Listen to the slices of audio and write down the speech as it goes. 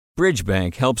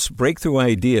Bridgebank helps breakthrough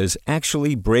ideas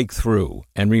actually break through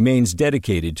and remains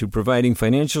dedicated to providing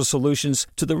financial solutions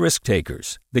to the risk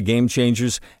takers, the game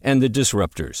changers, and the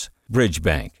disruptors.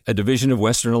 Bridgebank, a division of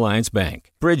Western Alliance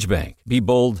Bank. Bridgebank. Be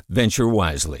bold, venture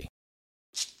wisely.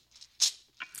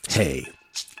 Hey,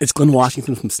 it's Glenn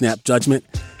Washington from Snap Judgment.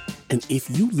 And if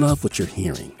you love what you're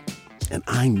hearing, and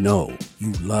I know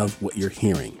you love what you're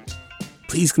hearing,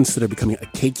 please consider becoming a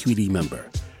KQED member.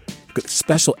 Get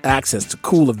special access to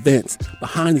cool events,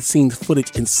 behind-the-scenes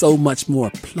footage, and so much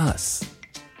more. Plus,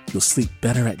 you'll sleep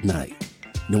better at night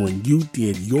knowing you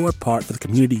did your part for the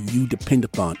community you depend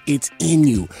upon. It's in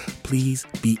you. Please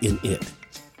be in it.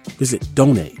 Visit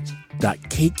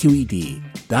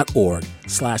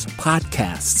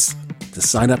donate.kqed.org/podcasts to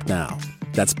sign up now.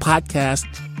 That's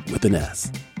podcast with an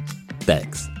S.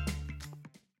 Thanks.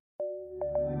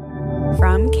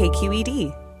 From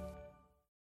KQED.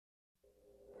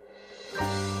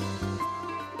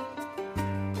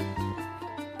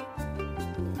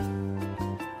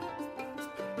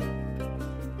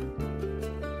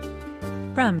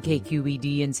 From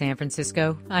KQED in San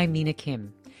Francisco, I'm Mina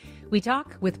Kim. We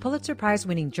talk with Pulitzer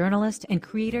Prize-winning journalist and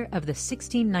creator of the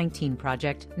 1619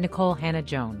 Project, Nikole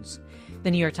Hannah-Jones.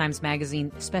 The New York Times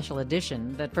Magazine special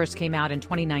edition that first came out in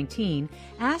 2019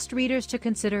 asked readers to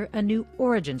consider a new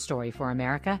origin story for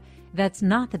America that's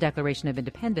not the Declaration of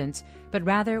Independence, but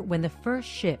rather when the first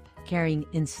ship carrying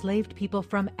enslaved people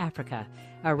from Africa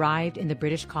arrived in the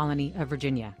British colony of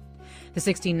Virginia. The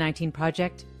 1619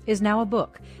 Project is now a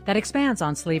book that expands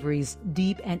on slavery's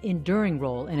deep and enduring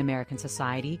role in American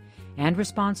society and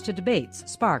responds to debates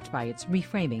sparked by its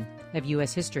reframing of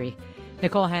U.S. history.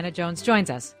 Nikole Hannah-Jones joins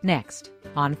us next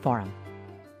on Forum.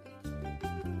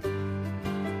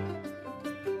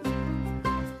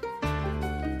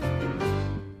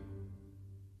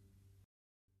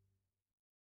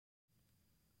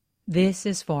 This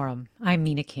is Forum. I'm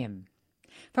Mina Kim.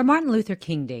 For Martin Luther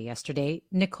King Day yesterday,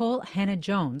 Nikole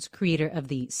Hannah-Jones, creator of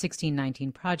the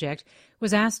 1619 Project,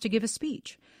 was asked to give a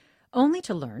speech, only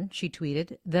to learn, she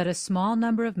tweeted, that a small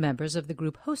number of members of the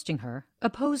group hosting her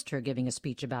opposed her giving a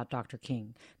speech about Dr.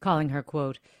 King, calling her,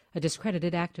 quote, a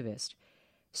discredited activist.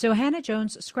 So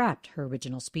Hannah-Jones scrapped her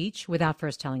original speech without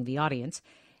first telling the audience,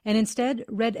 and instead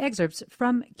read excerpts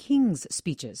from King's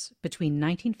speeches between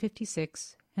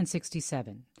 1956 and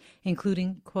 67,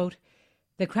 including, quote,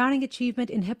 the crowning achievement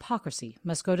in hypocrisy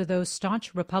must go to those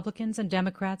staunch Republicans and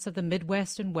Democrats of the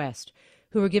Midwest and West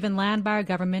who were given land by our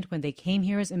government when they came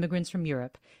here as immigrants from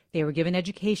Europe. They were given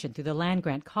education through the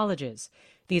land-grant colleges.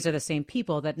 These are the same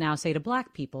people that now say to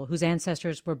black people whose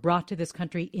ancestors were brought to this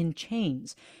country in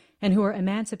chains and who were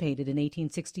emancipated in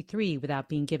 1863 without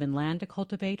being given land to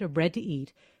cultivate or bread to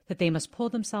eat, that they must pull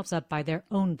themselves up by their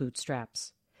own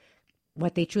bootstraps.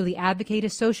 What they truly advocate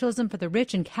is socialism for the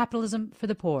rich and capitalism for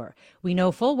the poor. We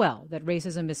know full well that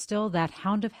racism is still that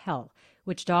hound of hell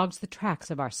which dogs the tracks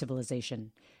of our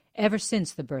civilization. Ever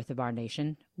since the birth of our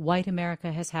nation, white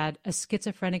America has had a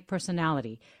schizophrenic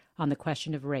personality on the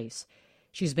question of race.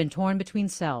 She's been torn between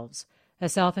selves, a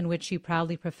self in which she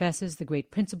proudly professes the great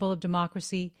principle of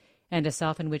democracy, and a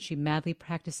self in which she madly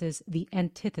practices the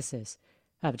antithesis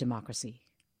of democracy.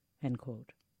 End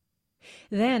quote.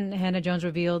 Then Hannah-Jones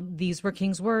revealed these were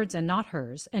King's words and not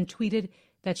hers, and tweeted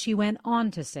that she went on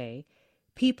to say,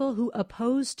 people who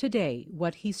oppose today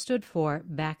what he stood for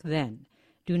back then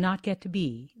do not get to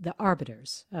be the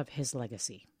arbiters of his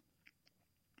legacy.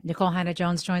 Nikole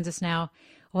Hannah-Jones joins us now.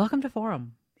 Welcome to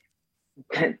Forum.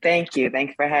 Thank you.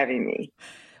 Thanks for having me.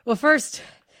 Well, first,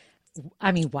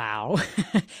 I mean, wow.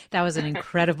 That was an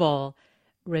incredible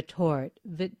retort.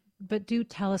 But do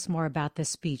tell us more about the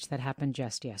speech that happened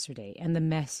just yesterday and the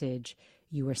message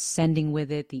you were sending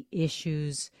with it, the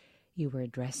issues you were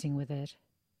addressing with it.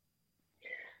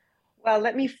 Well,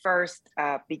 let me first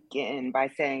begin by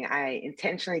saying I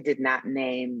intentionally did not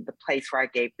name the place where I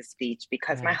gave the speech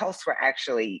because my hosts were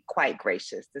actually quite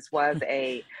gracious. This was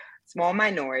a small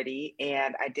minority,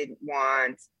 and I didn't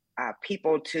want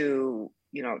people to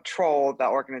troll the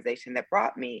organization that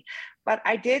brought me. But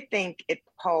I did think it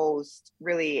posed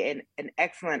really an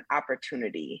excellent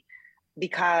opportunity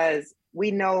because we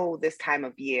know this time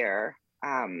of year,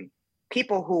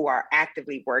 people who are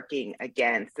actively working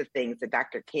against the things that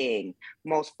Dr. King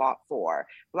most fought for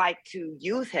like to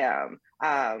use him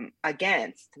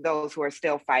against those who are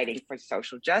still fighting for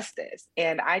social justice.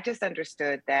 And I just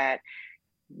understood that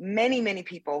many, many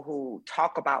people who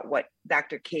talk about what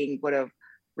Dr. King would have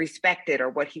respected or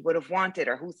what he would have wanted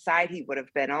or whose side he would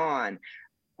have been on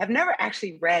have never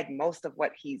actually read most of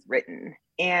what he's written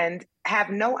and have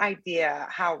no idea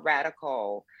how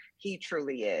radical he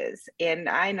truly is. And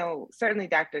I know certainly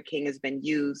Dr. King has been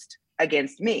used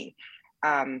against me,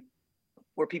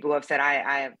 where people have said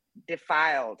I have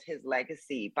defiled his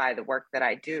legacy by the work that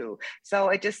I do. So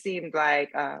it just seemed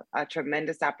like a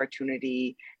tremendous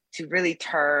opportunity to really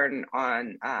turn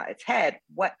on its head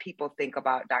what people think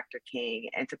about Dr. King,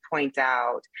 and to point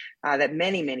out that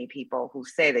many, many people who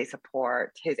say they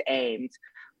support his aims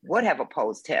would have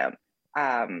opposed him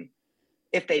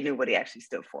if they knew what he actually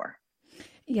stood for.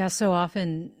 Yeah, so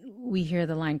often we hear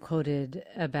the line quoted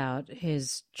about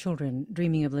his children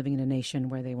dreaming of living in a nation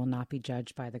where they will not be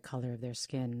judged by the color of their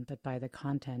skin, but by the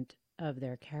content of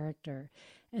their character.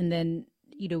 And then,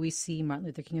 we see Martin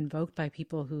Luther King invoked by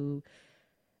people who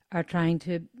are trying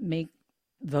to make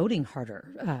voting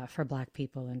harder for Black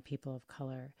people and people of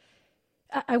color.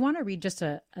 I want to read just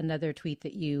another tweet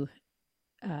that you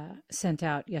sent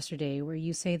out yesterday, where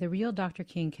you say the real Dr.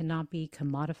 King cannot be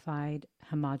commodified,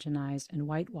 homogenized, and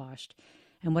whitewashed.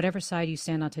 And whatever side you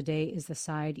stand on today is the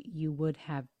side you would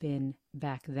have been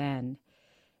back then.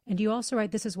 And you also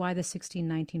write, this is why the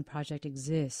 1619 Project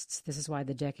exists. This is why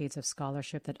the decades of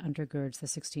scholarship that undergirds the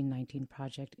 1619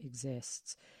 Project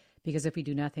exists. Because if we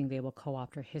do nothing, they will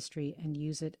co-opt our history and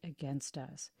use it against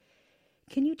us.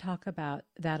 Can you talk about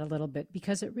that a little bit?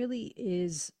 Because it really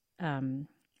is...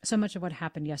 so much of what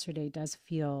happened yesterday does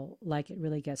feel like it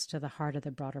really gets to the heart of the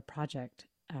broader project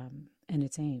and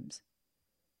its aims.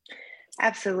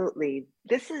 Absolutely.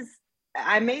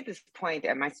 I made this point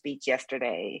at my speech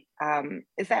yesterday,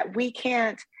 is that we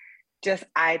can't just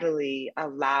idly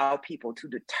allow people to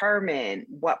determine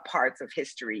what parts of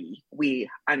history we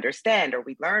understand or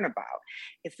we learn about.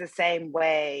 It's the same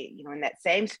way, in that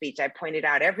same speech, I pointed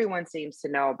out everyone seems to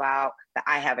know about the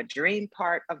I Have a Dream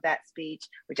part of that speech,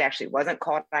 which actually wasn't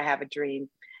called I Have a Dream.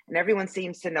 And everyone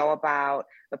seems to know about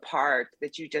the part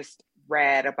that you just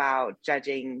read about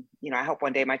judging, I hope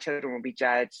one day my children will be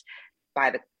judged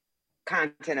by the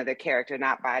content of their character,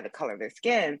 not by the color of their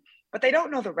skin. But they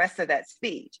don't know the rest of that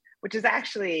speech, which is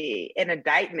actually an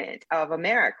indictment of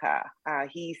America.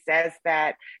 He says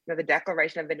that the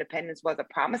Declaration of Independence was a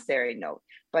promissory note,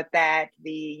 but that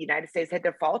the United States had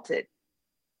defaulted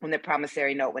on the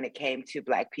promissory note when it came to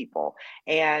Black people,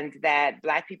 and that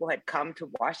Black people had come to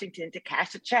Washington to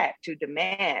cash a check to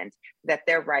demand that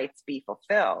their rights be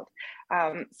fulfilled.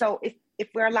 So if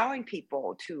we're allowing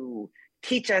people to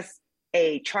teach us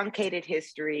a truncated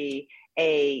history,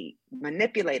 a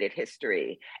manipulated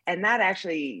history, and not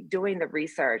actually doing the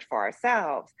research for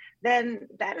ourselves, then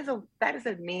that is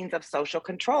a means of social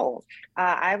control.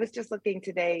 I was just looking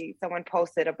today, someone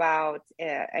posted about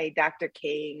a Dr.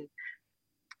 King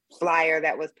flyer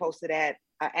that was posted at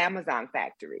an Amazon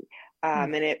factory,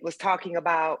 and it was talking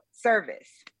about service.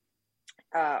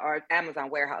 Or Amazon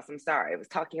warehouse, I'm sorry. It was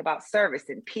talking about service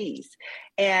and peace.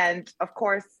 And of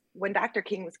course, when Dr.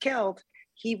 King was killed,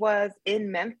 he was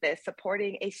in Memphis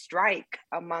supporting a strike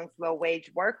amongst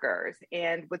low-wage workers,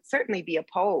 and would certainly be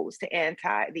opposed to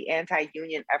the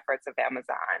anti-union efforts of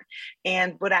Amazon.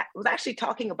 And was actually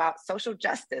talking about social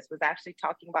justice, was actually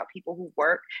talking about people who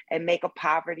work and make a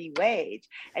poverty wage.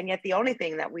 And yet the only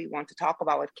thing that we want to talk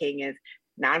about with King is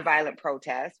nonviolent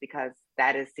protest, because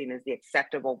that is seen as the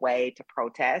acceptable way to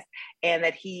protest, and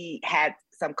that he had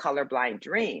some colorblind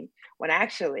dream, when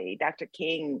actually Dr.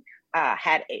 King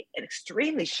had an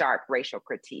extremely sharp racial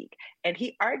critique. And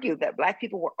he argued that Black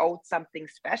people were owed something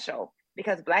special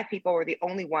because Black people were the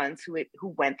only ones who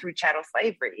went through chattel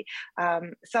slavery.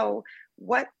 So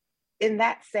what, in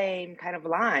that same kind of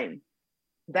line,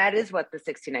 that is what the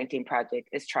 1619 Project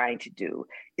is trying to do,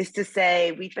 is to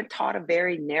say we've been taught a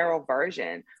very narrow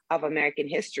version of American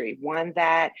history, one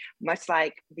that, much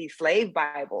like the slave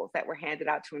Bibles that were handed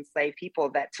out to enslaved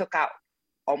people that took out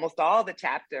almost all the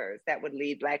chapters that would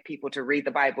lead Black people to read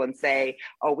the Bible and say,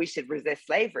 oh, we should resist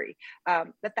slavery.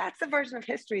 That's the version of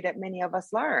history that many of us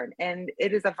learn. And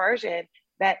it is a version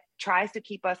that tries to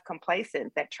keep us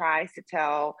complacent, that tries to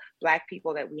tell Black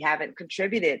people that we haven't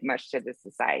contributed much to this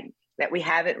society, that we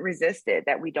haven't resisted,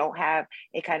 that we don't have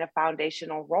a kind of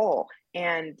foundational role.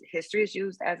 And history is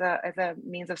used as a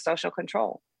means of social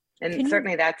control. And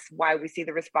certainly that's why we see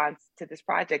the response to this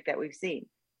project that we've seen.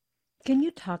 Can you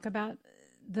talk about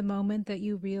the moment that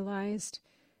you realized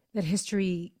that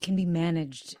history can be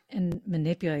managed and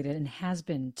manipulated, and has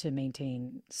been, to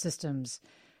maintain systems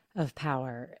of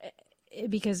power?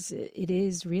 Because it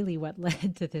is really what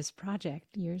led to this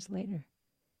project years later.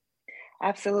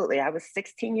 Absolutely. I was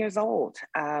 16 years old.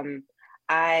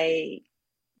 I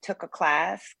took a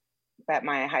class that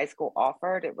my high school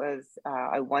offered. It was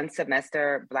a one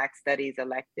semester Black Studies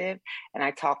elective. And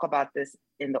I talk about this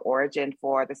in the origin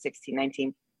for the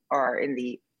 1619, or in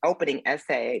the opening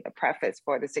essay, the preface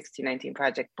for the 1619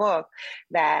 Project book,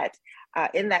 that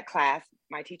in that class,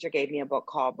 my teacher gave me a book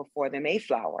called Before the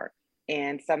Mayflower.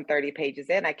 And some 30 pages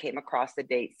in, I came across the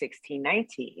date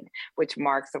 1619, which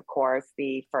marks, of course,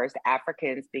 the first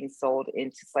Africans being sold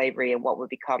into slavery in what would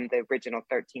become the original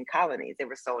 13 colonies. They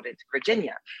were sold into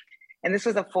Virginia. And this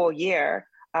was a full year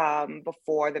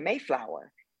before the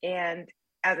Mayflower. And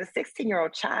as a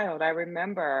 16-year-old child, I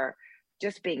remember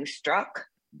just being struck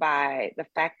by the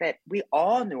fact that we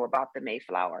all knew about the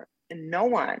Mayflower. And no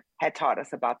one had taught us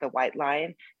about the White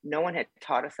Lion. No one had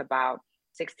taught us about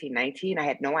 1619. I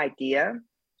had no idea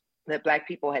that Black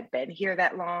people had been here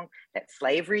that long, that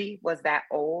slavery was that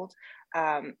old.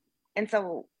 And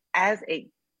so as a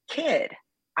kid,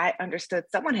 I understood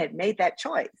someone had made that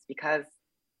choice because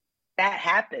that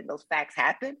happened. Those facts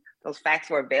happened. Those facts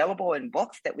were available in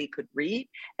books that we could read.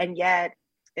 And yet,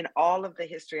 in all of the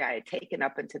history I had taken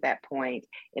up until that point,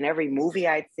 in every movie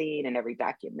I'd seen, in every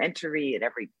documentary, in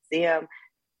every museum,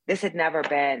 this had never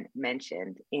been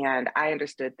mentioned. And I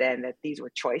understood then that these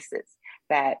were choices,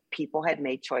 that people had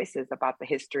made choices about the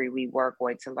history we were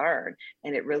going to learn.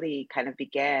 And it really kind of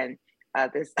began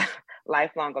this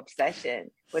lifelong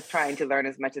obsession with trying to learn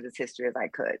as much of this history as I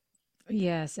could.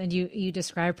 Yes, and you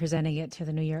described presenting it to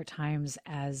the New York Times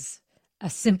as a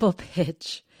simple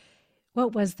pitch.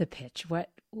 What was the pitch? What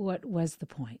was the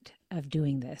point of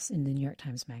doing this in the New York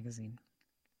Times Magazine?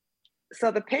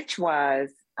 So the pitch was,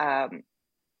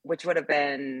 which would have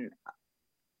been,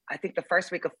 I think, the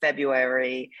first week of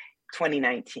February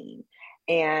 2019.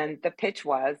 And the pitch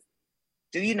was,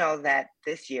 do you know that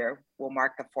this year will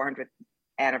mark the 400th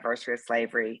anniversary of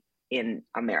slavery in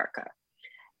America?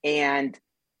 And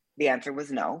the answer was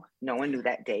no. No one knew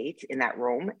that date in that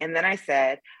room. And then I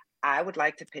said, I would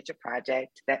like to pitch a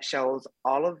project that shows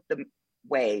all of the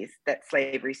ways that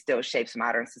slavery still shapes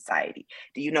modern society.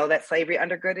 Do you know that slavery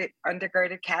undergirded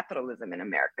capitalism in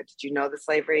America? Did you know that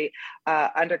slavery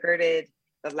undergirded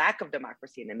the lack of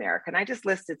democracy in America? And I just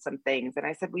listed some things. And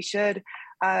I said, we should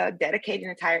dedicate an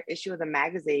entire issue of the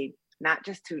magazine, not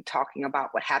just to talking about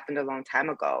what happened a long time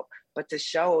ago, but to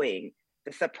showing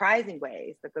the surprising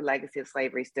ways that the legacy of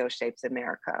slavery still shapes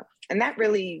America. And that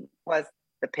really was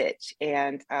the pitch.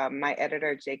 And my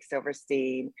editor, Jake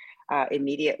Silverstein,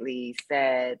 immediately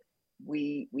said,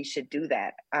 we should do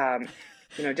that.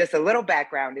 Just a little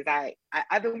background is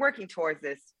I've been working towards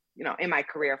this, in my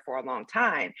career for a long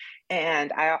time.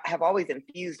 And I have always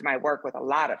infused my work with a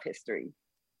lot of history.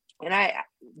 And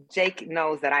Jake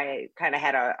knows that I kind of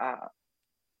had a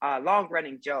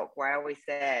long-running joke where I always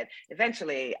said,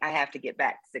 eventually I have to get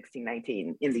back to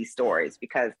 1619 in these stories,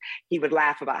 because he would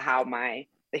laugh about how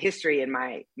the history in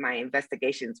my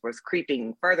investigations was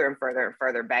creeping further and further and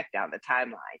further back down the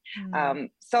timeline.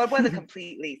 So it wasn't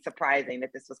completely surprising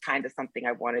that this was kind of something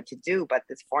I wanted to do, but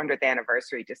this 400th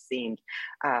anniversary just seemed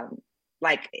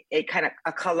like a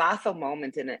colossal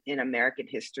moment in American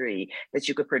history that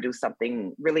you could produce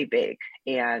something really big.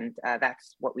 And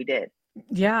that's what we did.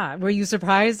 Yeah. Were you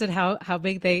surprised at how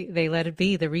big they let it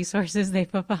be, the resources they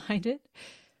put behind it?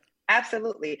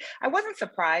 Absolutely. I wasn't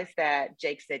surprised that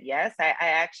Jake said yes. I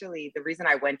actually, the reason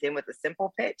I went in with a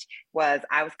simple pitch was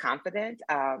I was confident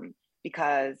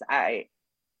because I've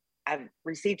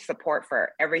received support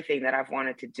for everything that I've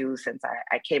wanted to do since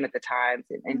I came at the Times.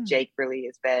 And Jake really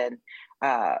has been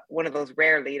one of those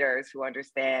rare leaders who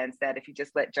understands that if you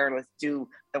just let journalists do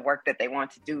the work that they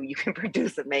want to do, you can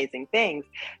produce amazing things.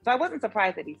 So I wasn't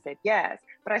surprised that he said yes,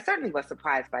 but I certainly was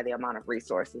surprised by the amount of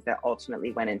resources that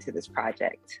ultimately went into this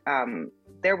project.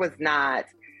 There was not,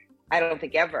 I don't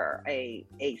think ever, a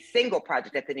single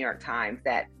project at the New York Times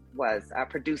that was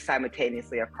produced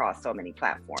simultaneously across so many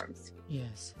platforms.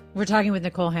 Yes. We're talking with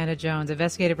Nikole Hannah-Jones,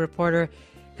 investigative reporter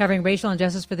covering racial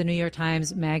injustice for the New York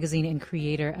Times Magazine and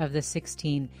creator of the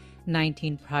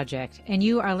 1619 Project. And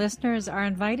you, our listeners, are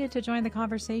invited to join the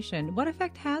conversation. What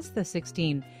effect has the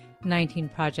 1619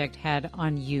 Project had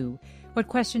on you? What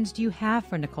questions do you have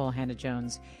for Nikole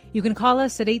Hannah-Jones? You can call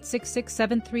us at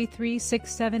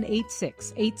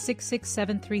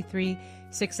 866-733-6786,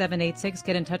 866-733-6786.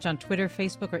 Get in touch on Twitter,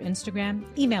 Facebook, or Instagram.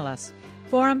 Email us,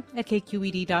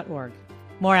 forum@kqed.org.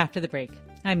 More after the break.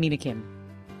 I'm Mina Kim.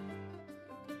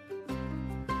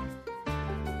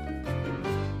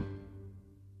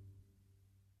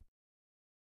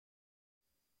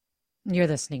 You're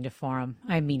listening to Forum.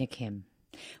 I'm Mina Kim.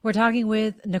 We're talking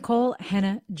with Nikole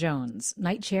Hannah-Jones,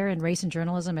 Knight Chair in Race and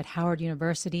Journalism at Howard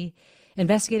University,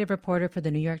 investigative reporter for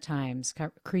the New York Times,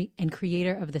 and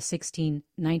creator of the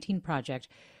 1619 Project,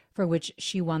 for which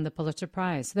she won the Pulitzer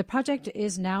Prize. The project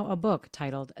is now a book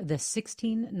titled The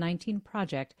 1619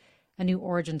 Project, A New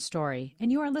Origin Story.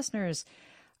 And you, our listeners,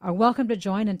 are welcome to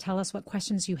join and tell us what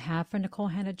questions you have for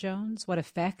Nikole Hannah-Jones, what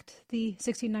effect the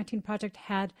 1619 Project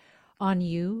had on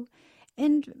you,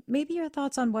 and maybe your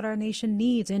thoughts on what our nation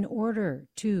needs in order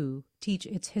to teach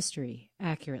its history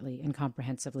accurately and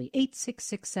comprehensively.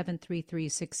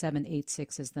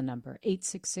 866-733-6786 is the number.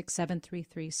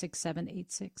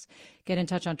 866-733-6786. Get in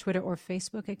touch on Twitter or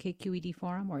Facebook at KQED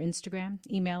Forum, or Instagram.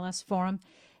 Email us,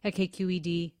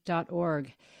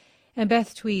 forum@kqed.org. And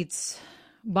Beth tweets,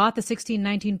 bought the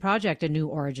 1619 Project, a new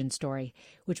origin story,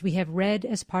 which we have read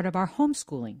as part of our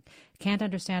homeschooling. Can't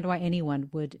understand why anyone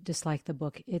would dislike the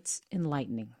book. It's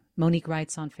enlightening. Monique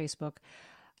writes on Facebook,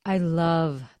 I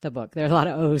love the book. There are a lot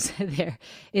of O's there.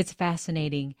 It's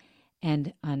fascinating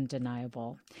and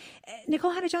undeniable.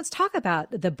 Nikole Hannah-Jones, talk about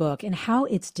the book and how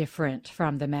it's different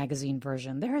from the magazine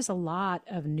version. There is a lot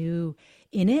of new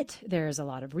in it. There is a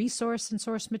lot of resource and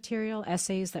source material,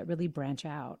 essays that really branch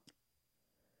out.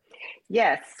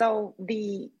 Yes. So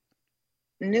the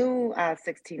new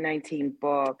 1619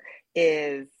 book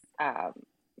is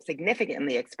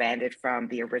significantly expanded from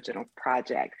the original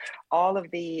project. All of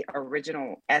the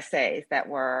original essays that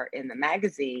were in the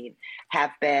magazine have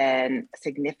been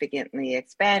significantly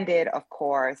expanded. Of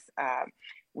course,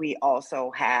 we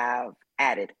also have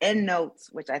added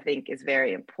endnotes, which I think is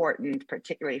very important,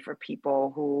 particularly for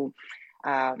people who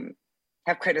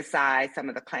have criticized some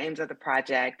of the claims of the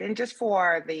project, and just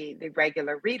for the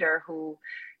regular reader who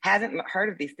hasn't heard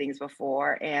of these things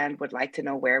before and would like to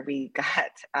know where we got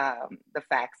the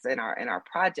facts in our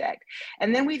project.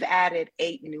 And then we've added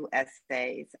 8 new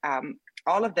essays,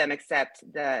 all of them except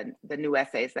the new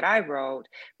essays that I wrote,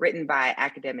 written by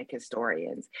academic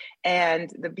historians.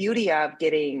 And the beauty of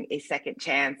getting a second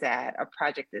chance at a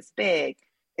project this big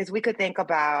is we could think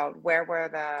about where were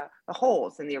the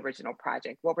holes in the original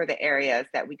project, what were the areas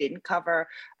that we didn't cover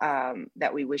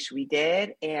that we wish we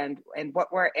did, and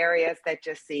what were areas that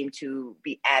just seemed to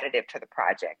be additive to the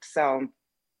project. So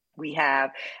we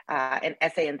have an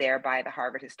essay in there by the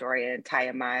Harvard historian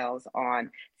Taya Miles on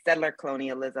settler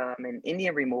colonialism and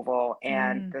Indian removal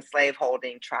and the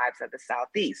slaveholding tribes of the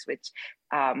Southeast, which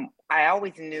I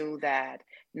always knew that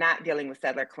not dealing with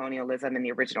settler colonialism in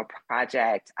the original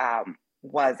project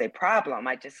was a problem.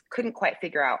 I just couldn't quite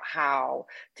figure out how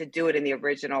to do it in the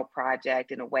original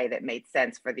project in a way that made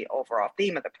sense for the overall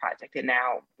theme of the project. And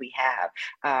now we have.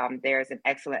 There's an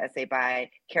excellent essay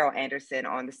by Carol Anderson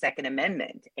on the Second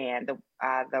Amendment and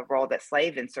the role that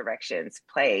slave insurrections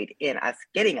played in us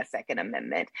getting a Second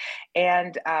Amendment.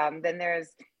 And then there's,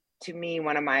 to me,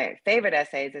 one of my favorite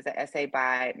essays is an essay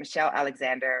by Michelle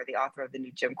Alexander, the author of The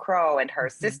New Jim Crow, and her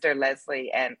sister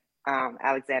Leslie and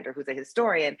Alexander, who's a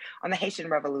historian, on the Haitian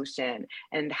Revolution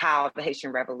and how the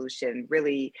Haitian Revolution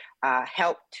really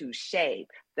helped to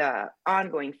shape the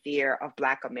ongoing fear of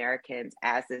Black Americans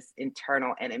as this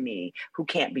internal enemy who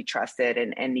can't be trusted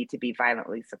and need to be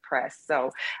violently suppressed.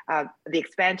 So the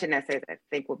expansion essays, I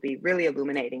think, will be really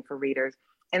illuminating for readers.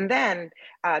 And then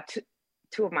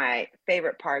two of my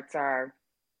favorite parts are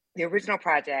the original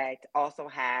project also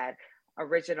had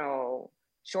original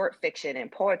short fiction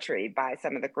and poetry by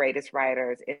some of the greatest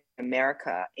writers in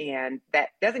America. And that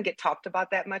doesn't get talked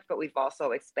about that much, but we've also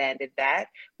expanded that.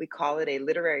 We call it a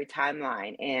literary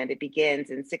timeline, and it begins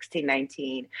in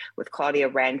 1619 with Claudia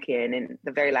Rankin. And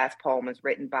the very last poem is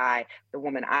written by the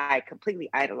woman I completely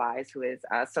idolize, who is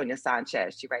Sonia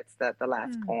Sanchez. She writes the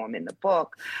last poem in the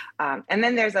book. And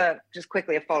then there's just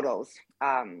quickly a photos.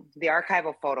 The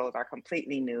archival photos are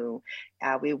completely new.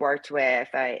 We worked with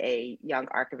a young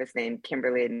archivist named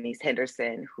Kimberly Denise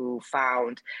Henderson, who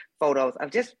found photos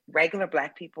of just regular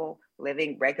Black people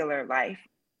living regular life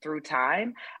through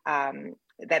time.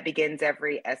 That begins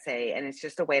every essay, and it's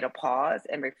just a way to pause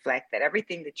and reflect that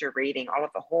everything that you're reading, all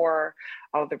of the horror,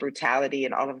 all of the brutality,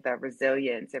 and all of the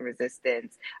resilience and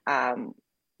resistance,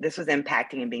 this was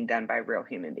impacting and being done by real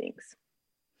human beings.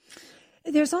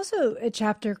 There's also a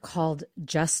chapter called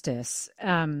Justice,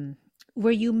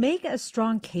 where you make a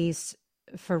strong case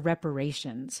for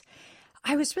reparations.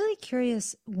 I was really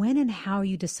curious when and how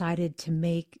you decided to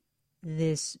make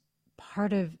this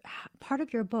part of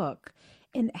your book,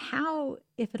 and how,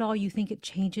 if at all, you think it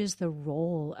changes the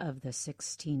role of the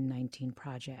 1619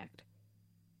 Project.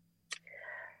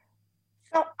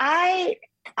 So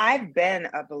I've been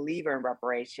a believer in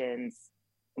reparations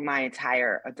my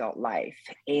entire adult life.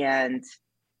 And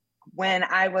when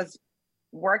I was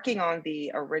working on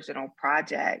the original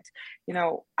project,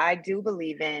 I do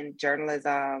believe in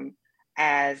journalism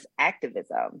as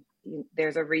activism.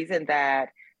 There's a reason that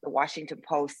the Washington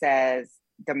Post says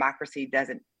democracy dies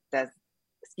in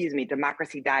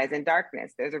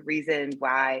darkness. There's a reason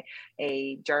why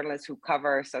a journalist who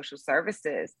covers social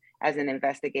services as an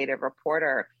investigative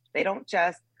reporter, they don't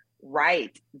just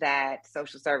write that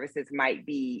social services might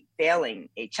be failing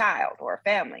a child or a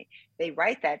family. They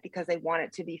write that because they want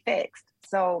it to be fixed.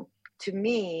 So to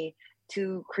me,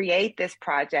 to create this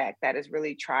project that is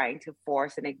really trying to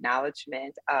force an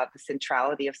acknowledgement of the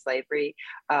centrality of slavery,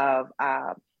 of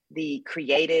the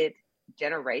created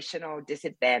generational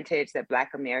disadvantage that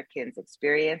Black Americans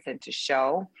experience, and to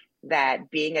show that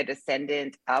being a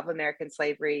descendant of American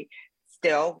slavery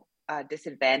still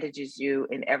disadvantages you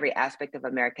in every aspect of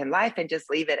American life, and just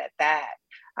leave it at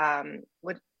that,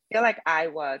 would feel like I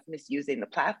was misusing the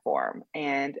platform,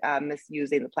 and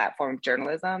misusing the platform of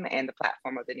journalism and the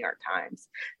platform of the New York Times.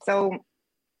 So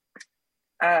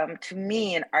to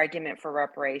me, an argument for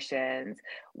reparations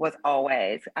was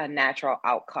always a natural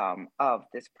outcome of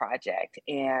this project.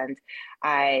 And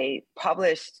I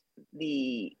published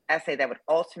the essay that would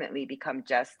ultimately become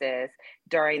Justice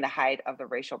during the height of the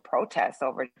racial protests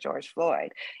over George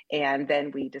Floyd. And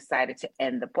then we decided to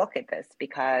end the book at this,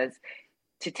 because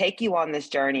to take you on this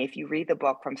journey, if you read the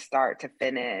book from start to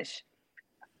finish,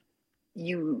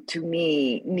 you, to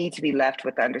me, need to be left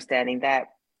with the understanding that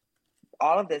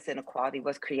all of this inequality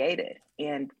was created,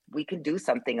 and we can do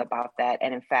something about that.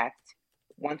 And in fact,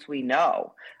 once we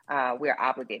know, we're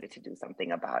obligated to do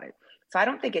something about it. So I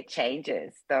don't think it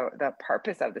changes the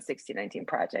purpose of the 1619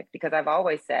 Project, because I've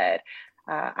always said,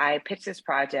 I pitched this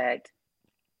project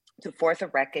to force a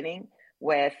reckoning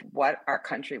with what our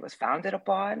country was founded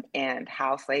upon and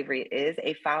how slavery is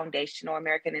a foundational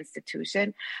American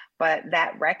institution. But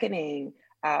that reckoning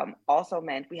also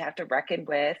meant we have to reckon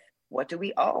with, what do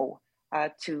we owe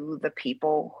to the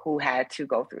people who had to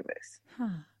go through this?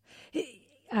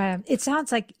 It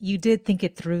sounds like you did think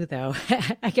it through, though.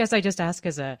 I guess I just ask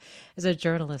as a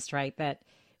journalist, right, that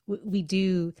we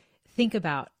do think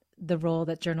about the role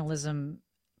that journalism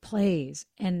plays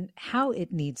and how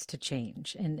it needs to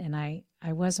change. And I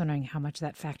was wondering how much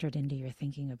that factored into your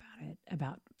thinking about it,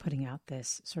 about putting out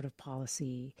this sort of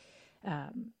policy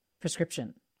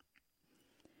prescription.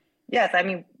 Yes, I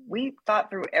mean, we thought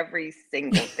through every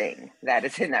single thing that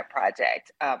is in that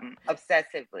project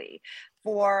obsessively,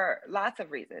 for lots of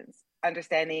reasons.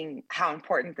 Understanding how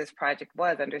important this project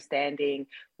was, understanding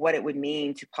what it would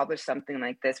mean to publish something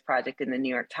like this project in the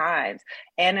New York Times,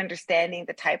 and understanding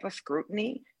the type of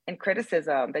scrutiny and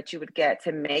criticism that you would get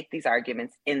to make these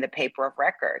arguments in the paper of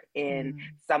record, in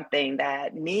something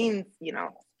that means,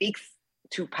 speaks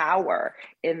to power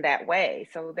in that way.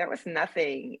 So there was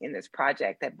nothing in this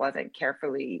project that wasn't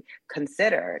carefully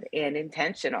considered and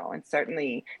intentional. And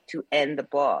certainly to end the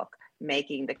book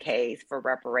making the case for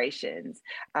reparations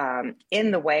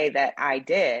in the way that I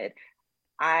did,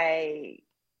 I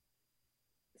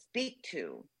speak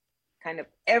to kind of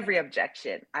every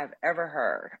objection I've ever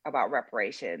heard about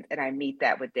reparations, and I meet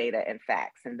that with data and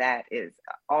facts. And that is,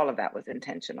 all of that was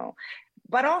intentional.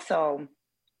 But also,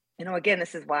 again,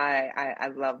 this is why I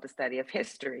love the study of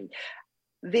history.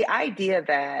 The idea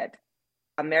that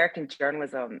American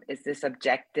journalism is this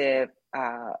objective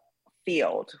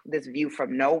field, this view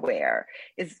from nowhere,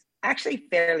 is actually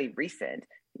fairly recent.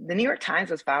 The New York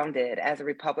Times was founded as a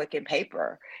Republican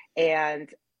paper, and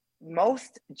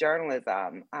most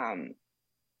journalism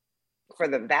for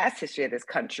the vast history of this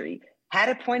country had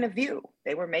a point of view.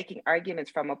 They were making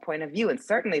arguments from a point of view. And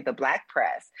certainly the Black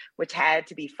press, which had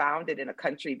to be founded in a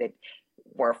country that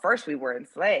first we were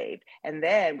enslaved, and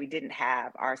then we didn't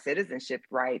have our citizenship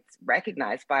rights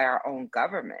recognized by our own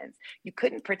governments. You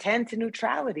couldn't pretend to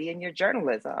neutrality in your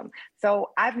journalism. So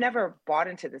I've never bought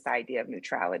into this idea of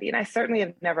neutrality. And I certainly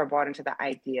have never bought into the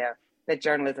idea that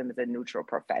journalism is a neutral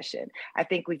profession. I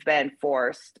think we've been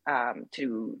forced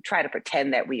to try to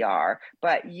pretend that we are,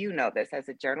 but this as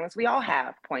a journalist, we all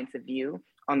have points of view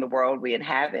on the world we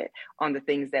inhabit, on the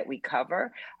things that we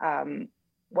cover.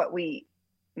 What we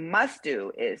must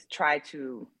do is try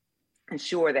to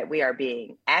ensure that we are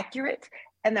being accurate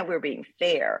and that we're being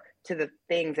fair to the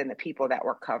things and the people that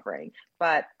we're covering.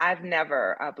 But I've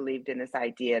never believed in this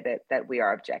idea that we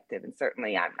are objective, and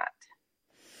certainly I'm not.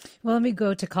 Well, let me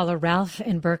go to caller Ralph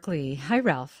in Berkeley. Hi,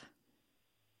 Ralph.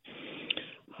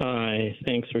 Hi,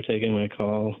 thanks for taking my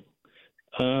call.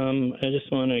 I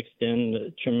just want to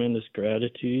extend tremendous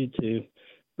gratitude to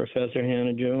Professor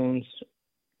Hannah-Jones.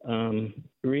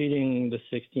 Reading the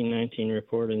 1619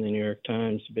 report in the New York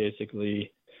Times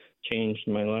basically changed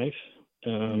my life.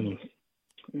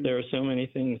 There are so many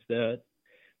things that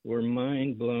were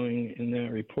mind-blowing in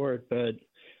that report, but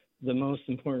the most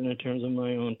important in terms of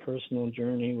my own personal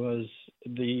journey was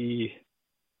the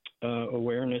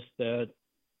awareness that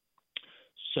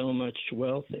so much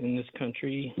wealth in this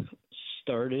country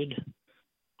started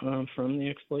from the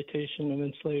exploitation of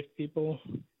enslaved people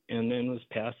and then was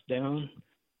passed down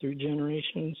through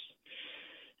generations.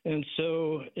 And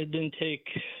so it didn't take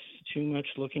too much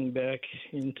looking back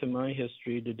into my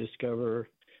history to discover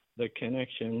the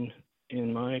connection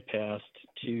in my past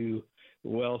to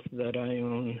wealth that I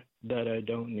own that I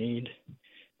don't need.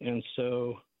 And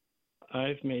so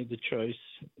I've made the choice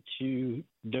to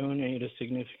donate a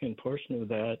significant portion of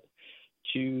that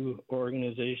to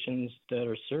organizations that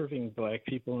are serving Black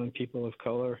people and people of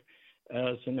color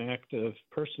as an act of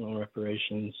personal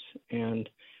reparations. And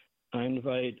I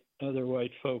invite other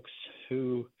white folks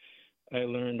who I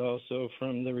learned also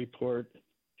from the report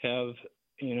have,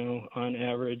 on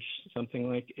average, something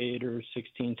like 8 or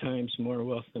 16 times more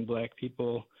wealth than Black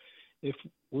people. If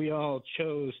we all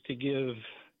chose to give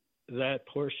that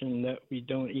portion that we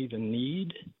don't even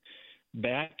need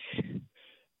back,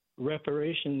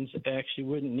 reparations actually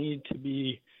wouldn't need to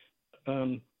be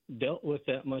dealt with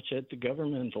that much at the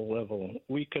governmental level.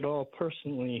 We could all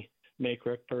personally make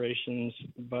reparations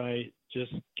by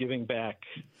just giving back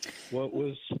what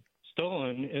was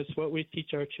stolen. Is what we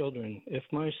teach our children. If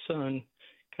my son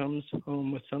comes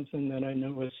home with something that I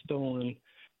know is stolen,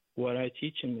 what I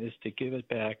teach him is to give it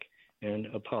back and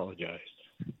apologize.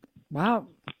 Wow.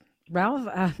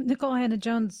 Ralph, Nikole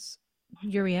Hannah-Jones,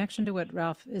 your reaction to what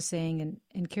Ralph is saying,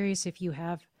 and curious if you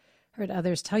have heard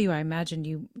others tell you, I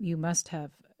imagine you must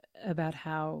have, about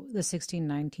how the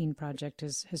 1619 Project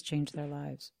has changed their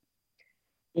lives.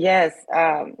 Yes.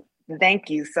 Thank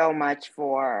you so much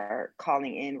for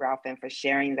calling in, Ralph, and for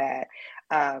sharing that.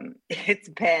 It's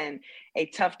been a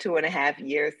tough 2.5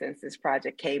 years since this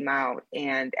project came out.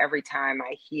 And every time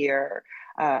I hear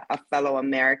a fellow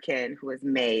American who has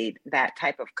made that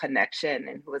type of connection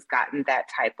and who has gotten that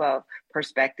type of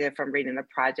perspective from reading the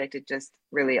project, it just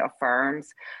really affirms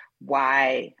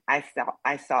why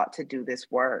I sought to do this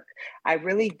work. I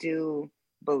really do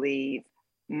believe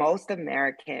most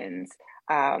Americans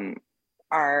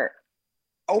are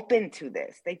open to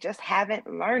this. They just haven't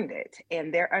learned it.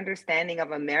 And their understanding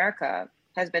of America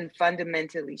has been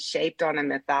fundamentally shaped on a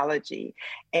mythology.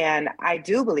 And I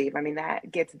do believe, that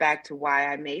gets back to why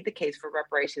I made the case for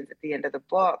reparations at the end of the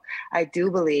book. I do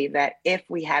believe that if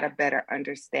we had a better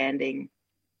understanding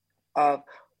of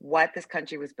what this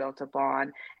country was built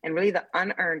upon and really the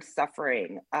unearned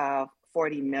suffering of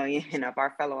 40 million of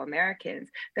our fellow Americans,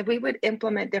 that we would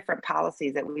implement different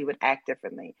policies, that we would act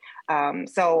differently.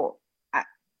 So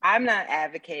I'm not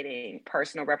advocating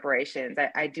personal reparations.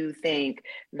 I do think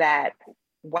that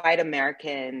white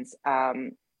Americans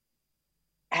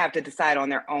have to decide on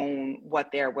their own what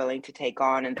they're willing to take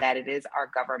on, and that it is our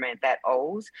government that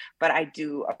owes. But I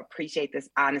do appreciate this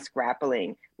honest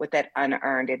grappling with that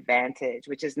unearned advantage,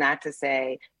 which is not to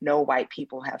say no white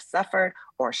people have suffered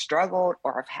or struggled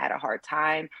or have had a hard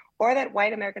time, or that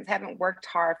white Americans haven't worked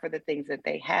hard for the things that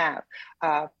they have.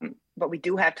 But we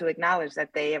do have to acknowledge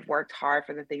that they have worked hard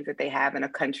for the things that they have in a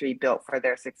country built for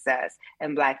their success,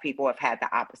 and Black people have had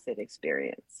the opposite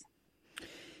experience.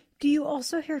 Do you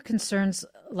also hear concerns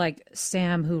like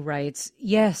Sam, who writes,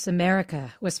 yes,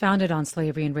 America was founded on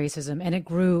slavery and racism, and it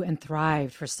grew and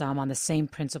thrived for some on the same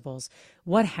principles.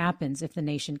 What happens if the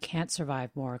nation can't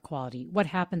survive more equality? What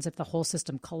happens if the whole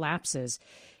system collapses,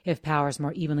 if power is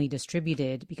more evenly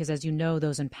distributed? Because as you know,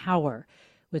 those in power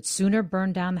would sooner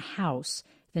burn down the house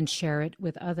than share it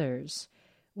with others.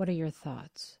 What are your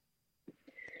thoughts?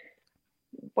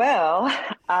 Well,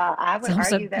 I would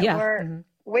argue that we're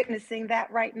witnessing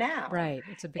that right now. Right.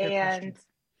 It's a bigger question. And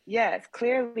yes,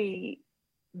 clearly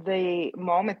the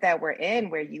moment that we're in,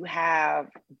 where you have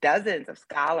dozens of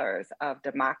scholars of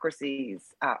democracies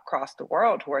across the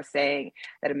world who are saying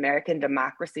that American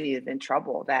democracy is in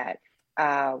trouble, that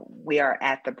we are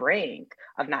at the brink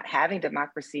of not having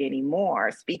democracy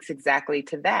anymore, speaks exactly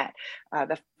to that.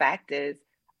 The fact is,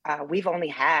 we've only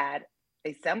had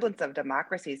a semblance of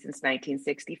democracy since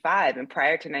 1965. And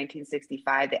prior to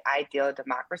 1965, the ideal of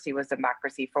democracy was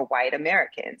democracy for white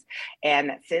Americans.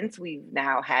 And since we've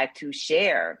now had to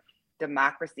share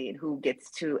democracy and who gets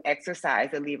to exercise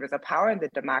the levers of power in the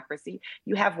democracy,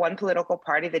 you have one political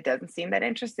party that doesn't seem that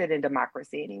interested in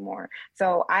democracy anymore.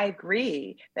 So I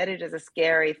agree that it is a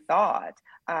scary thought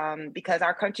because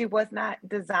our country was not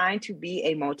designed to be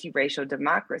a multiracial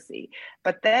democracy.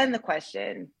 But then the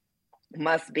question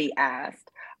must be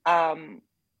asked,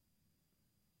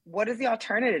 what is the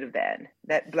alternative then?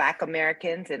 That Black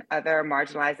Americans and other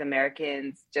marginalized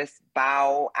Americans just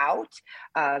bow out,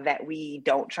 that we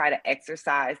don't try to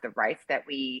exercise the rights that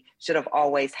we should have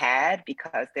always had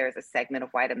because there's a segment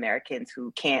of white Americans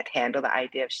who can't handle the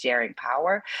idea of sharing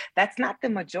power? That's not the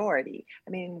majority.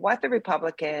 What the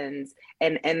Republicans,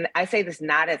 and I say this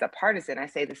not as a partisan, I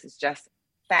say this is just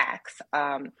facts.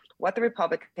 what the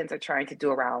Republicans are trying to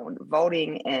do around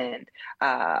voting and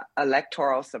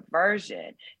electoral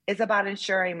subversion is about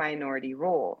ensuring minority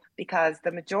rule, because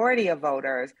the majority of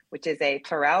voters, which is a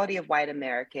plurality of white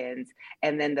Americans,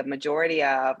 and then the majority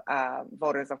of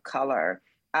voters of color,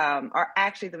 are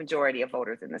actually the majority of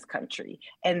voters in this country.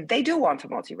 And they do want a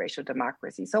multiracial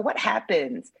democracy. So what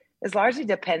happens is largely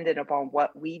dependent upon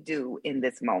what we do in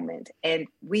this moment. And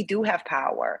we do have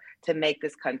power to make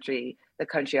this country the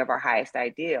country of our highest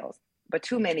ideals. But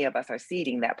too many of us are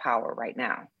ceding that power right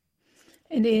now.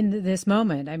 And in this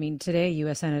moment, I mean, today,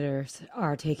 U.S. senators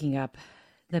are taking up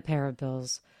the pair of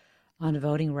bills on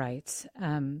voting rights.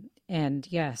 And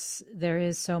yes, there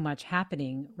is so much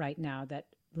happening right now that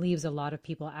leaves a lot of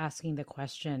people asking the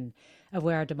question of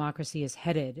where our democracy is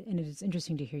headed. And it is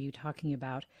interesting to hear you talking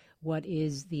about what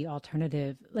is the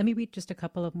alternative. Let me read just a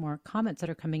couple of more comments that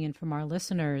are coming in from our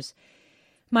listeners.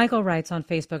 Michael writes on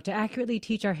Facebook, to accurately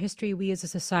teach our history, we as a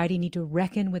society need to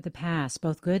reckon with the past,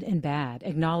 both good and bad,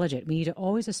 acknowledge it. We need to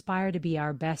always aspire to be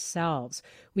our best selves.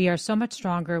 We are so much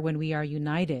stronger when we are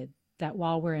united, that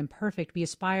while we're imperfect, we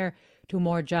aspire to a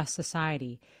more just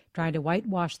society. Trying to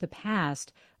whitewash the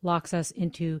past locks us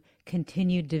into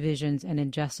continued divisions and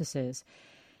injustices.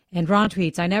 And Ron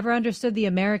tweets, I never understood the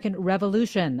American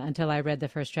Revolution until I read the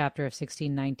first chapter of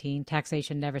 1619.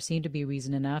 Taxation never seemed to be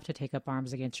reason enough to take up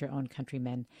arms against your own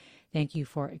countrymen. Thank you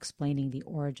for explaining the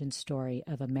origin story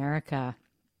of America.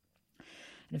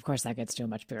 And of course, that gets to a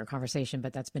much bigger conversation,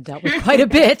 but that's been dealt with quite a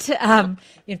bit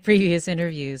in previous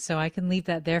interviews. So I can leave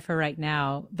that there for right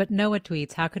now. But Noah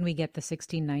tweets, how can we get the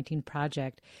 1619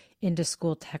 Project into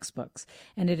school textbooks?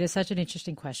 And it is such an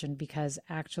interesting question because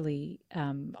actually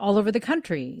all over the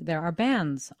country, there are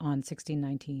bans on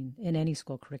 1619 in any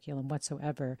school curriculum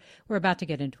whatsoever. We're about to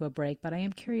get into a break, but I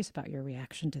am curious about your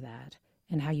reaction to that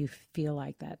and how you feel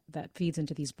like that feeds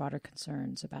into these broader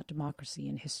concerns about democracy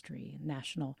and history and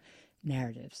national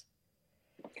narratives.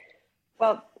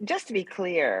 Well, just to be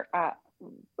clear, it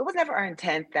was never our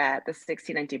intent that the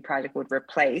 1619 Project would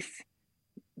replace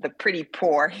the pretty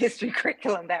poor history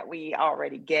curriculum that we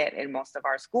already get in most of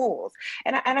our schools.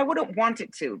 And I wouldn't want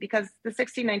it to, because the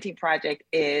 1619 Project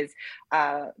is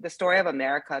the story of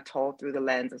America told through the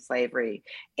lens of slavery.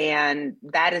 And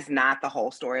that is not the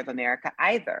whole story of America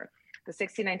either. The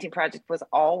 1619 Project was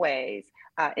always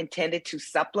intended to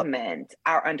supplement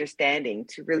our understanding,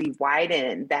 to really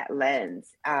widen that lens.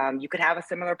 You could have a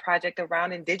similar project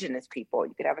around Indigenous people.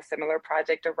 You could have a similar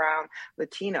project around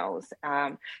Latinos.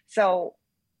 So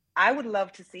I would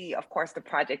love to see, of course, the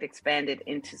project expanded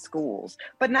into schools,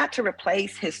 but not to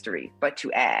replace history, but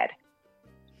to add.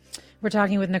 We're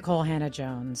talking with Nikole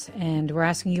Hannah-Jones, and we're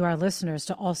asking you, our listeners,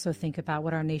 to also think about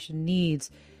what our nation needs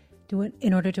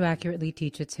in order to accurately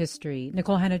teach its history.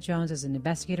 Nikole Hannah-Jones is an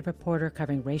investigative reporter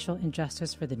covering racial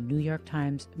injustice for the New York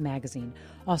Times Magazine,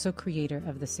 also creator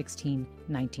of the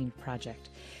 1619 Project.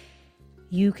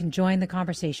 You can join the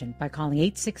conversation by calling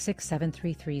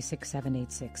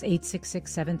 866-733-6786,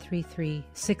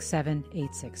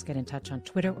 866-733-6786. Get in touch on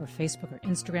Twitter or Facebook or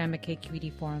Instagram at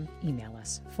KQED Forum. Email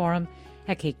us,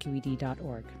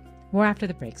 forum@kqed.org. More after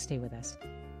the break. Stay with us.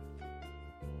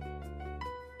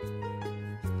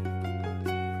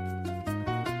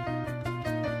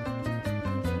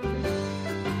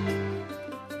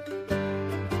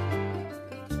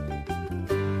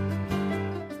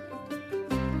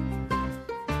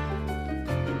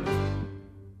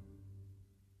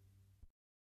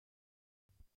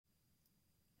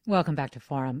 Welcome back to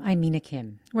Forum. I'm Mina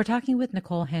Kim. We're talking with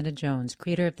Nikole Hannah-Jones,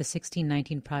 creator of the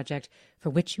 1619 Project, for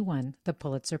which you won the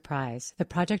Pulitzer Prize. The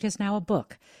project is now a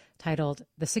book titled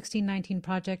The 1619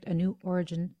 Project, A New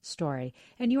Origin Story.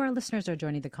 And you, our listeners, are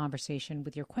joining the conversation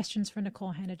with your questions for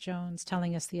Nikole Hannah-Jones,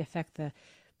 telling us the effect the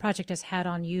project has had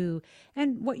on you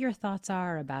and what your thoughts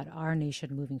are about our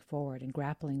nation moving forward and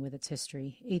grappling with its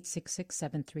history.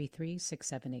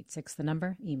 866-733-6786, the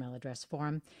number, email address,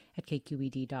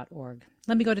 forum@kqed.org.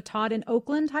 Let me go to Todd in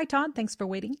Oakland. Hi, Todd. Thanks for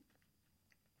waiting.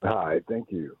 Hi,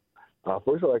 thank you.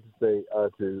 First, I'd like to say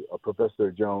to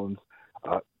Professor Jones,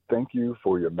 thank you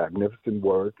for your magnificent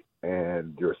work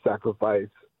and your sacrifice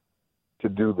to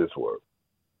do this work.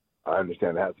 I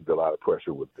understand there has to be a lot of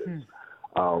pressure with this.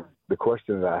 The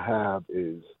question that I have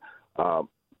is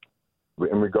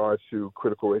in regards to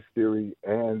critical race theory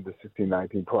and the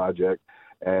 1619 Project,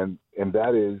 and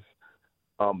that is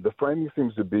the framing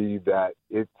seems to be that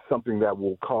it's something that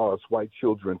will cause white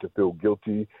children to feel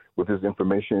guilty with this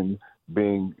information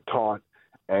being taught.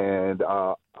 And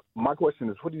my question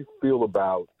is, what do you feel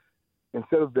about,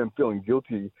 instead of them feeling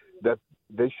guilty, that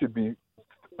they should be,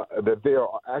 that they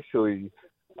are actually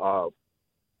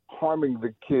harming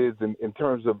the kids in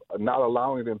terms of not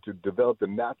allowing them to develop the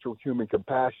natural human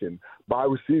compassion by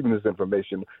receiving this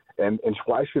information? And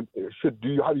why how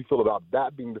do you feel about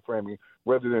that being the framing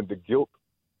rather than the guilt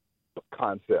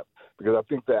concept? Because I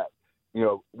think that,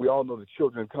 we all know that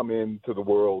children come into the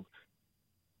world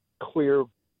clear,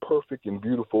 perfect, and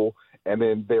beautiful, and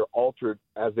then they're altered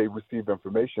as they receive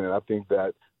information. And I think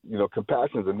that,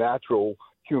 compassion is a natural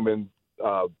human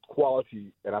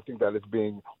quality, and I think that it's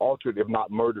being altered, if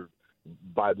not murdered,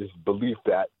 by this belief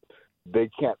that they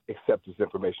can't accept this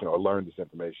information or learn this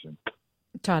information.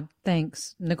 Todd,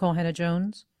 thanks. Nikole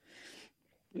Hannah-Jones?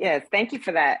 Yes, thank you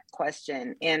for that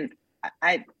question. And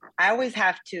I always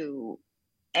have to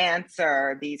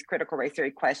answer these critical race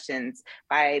theory questions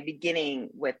by beginning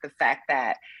with the fact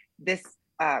that this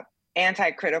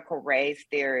anti-critical race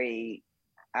theory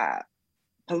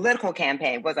political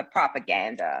campaign was a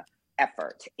propaganda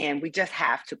effort, and we just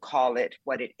have to call it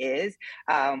what it is.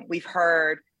 We've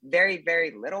heard very,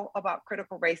 very little about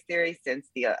critical race theory since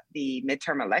the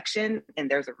midterm election, and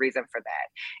there's a reason for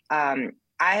that.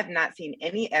 I have not seen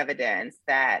any evidence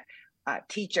that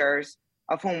teachers,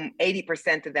 of whom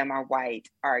 80% of them are white,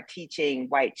 are teaching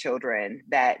white children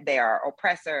that they are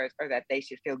oppressors or that they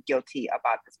should feel guilty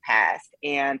about this past.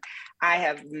 And I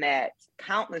have met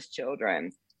countless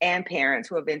children and parents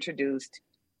who have introduced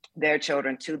their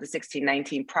children to the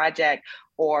 1619 Project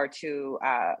or to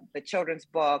the children's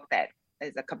book that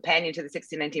is a companion to the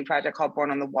 1619 Project called Born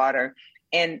on the Water.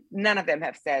 And none of them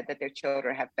have said that their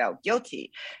children have felt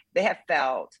guilty. They have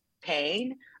felt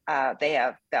pain. They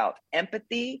have felt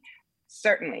empathy.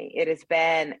 Certainly, it has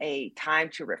been a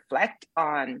time to reflect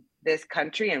on this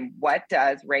country and what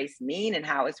does race mean and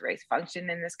how is race function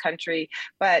in this country.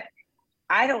 But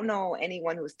I don't know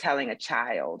anyone who's telling a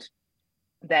child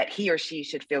that he or she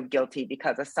should feel guilty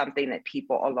because of something that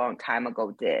people a long time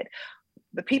ago did.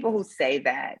 The people who say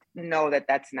that know that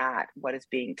that's not what is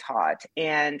being taught.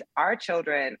 And our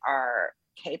children are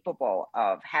capable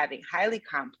of having highly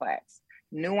complex,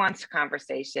 nuanced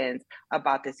conversations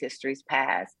about this history's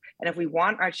past. And if we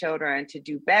want our children to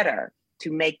do better,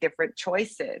 to make different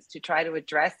choices, to try to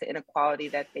address the inequality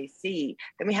that they see,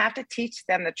 then we have to teach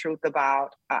them the truth about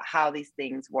how these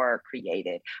things were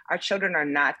created. Our children are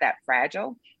not that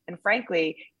fragile. And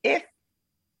frankly, if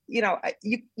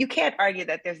you can't argue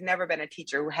that there's never been a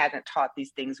teacher who hasn't taught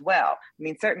these things well. I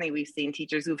mean, certainly we've seen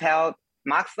teachers who've held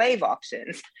mock slave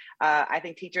auctions. I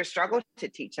think teachers struggle to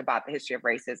teach about the history of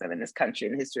racism in this country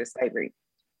and the history of slavery.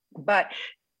 But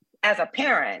as a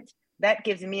parent, that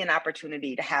gives me an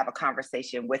opportunity to have a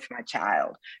conversation with my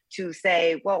child to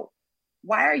say, well,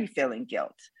 why are you feeling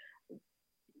guilt?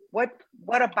 What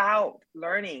about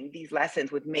learning these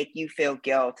lessons would make you feel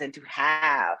guilt, and to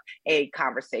have a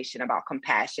conversation about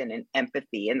compassion and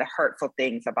empathy and the hurtful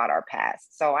things about our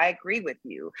past? So I agree with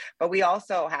you, but we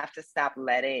also have to stop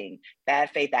letting bad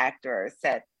faith actors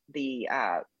set the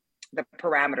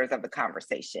parameters of the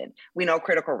conversation. We know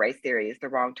critical race theory is the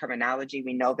wrong terminology.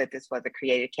 We know that this was a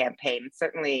creative campaign.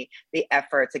 Certainly the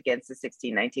efforts against the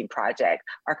 1619 Project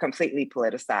are completely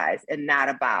politicized and not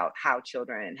about how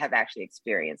children have actually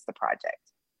experienced the project.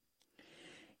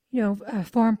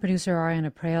 Forum producer Ariana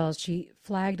Prales, she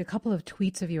flagged a couple of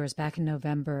tweets of yours back in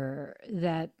November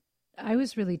that I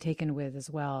was really taken with as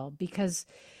well, because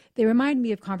they remind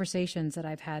me of conversations that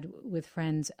I've had with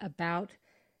friends about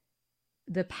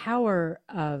the power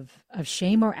of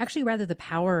shame, or actually rather the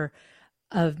power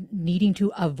of needing to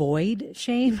avoid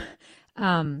shame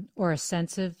or a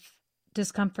sense of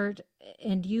discomfort.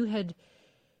 And you had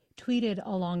tweeted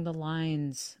along the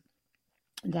lines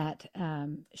that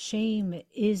shame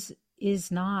is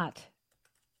not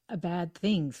a bad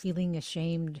thing. Feeling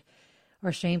ashamed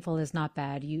or shameful is not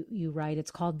bad. You write,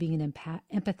 it's called being an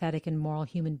empathetic and moral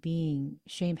human being.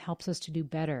 Shame helps us to do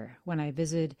better. When I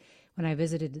visited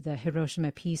the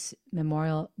Hiroshima Peace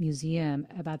Memorial Museum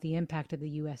about the impact of the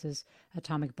U.S.'s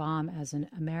atomic bomb as an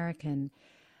American,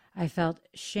 I felt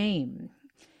shame.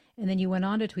 And then you went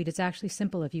on to tweet, it's actually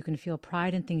simple. If you can feel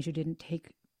pride in things you didn't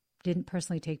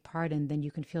personally take part in, then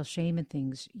you can feel shame in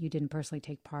things you didn't personally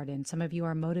take part in. Some of you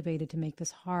are motivated to make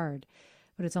this hard,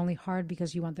 but it's only hard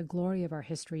because you want the glory of our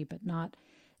history, but not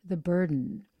the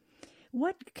burden.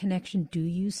 What connection do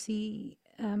you see,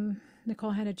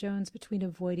 Nikole Hannah-Jones, between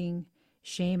avoiding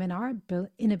shame and our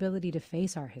inability to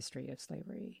face our history of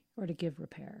slavery or to give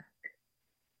repair?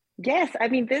 Yes, I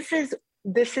mean, this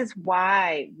is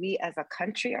why we as a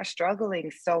country are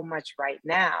struggling so much right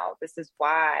now. This is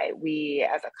why we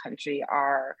as a country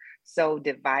are so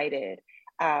divided.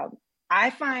 I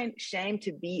find shame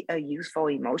to be a useful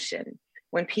emotion.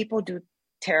 When people do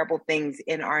terrible things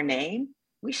in our name,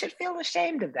 we should feel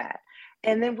ashamed of that.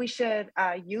 And then we should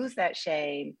use that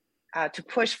shame to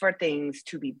push for things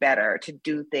to be better, to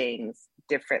do things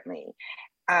differently.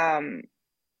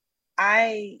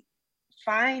 I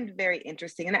find very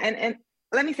interesting, and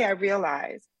let me say, I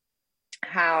realize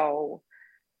how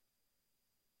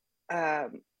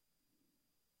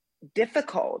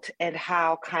difficult and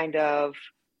how kind of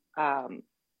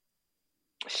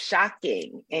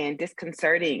shocking and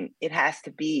disconcerting it has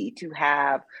to be to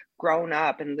have grown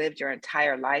up and lived your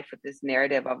entire life with this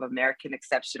narrative of American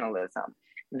exceptionalism,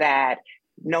 that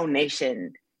no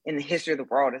nation in the history of the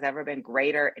world has ever been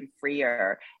greater and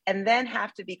freer, and then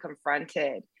have to be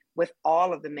confronted with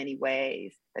all of the many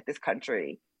ways that this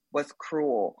country was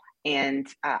cruel and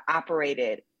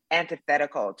operated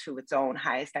antithetical to its own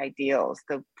highest ideals,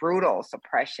 the brutal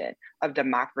suppression of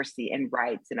democracy and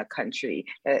rights in a country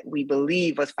that we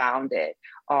believe was founded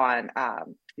on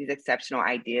these exceptional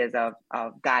ideas of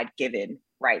God-given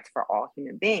rights for all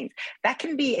human beings. That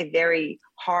can be a very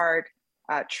hard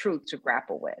truth to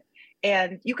grapple with.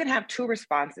 And you can have two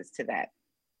responses to that.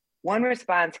 One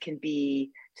response can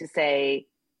be to say,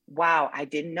 wow, I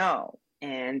didn't know.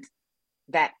 And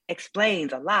that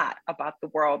explains a lot about the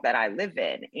world that I live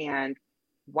in and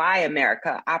why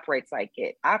America operates like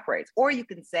it operates. Or you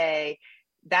can say,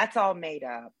 that's all made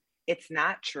up. It's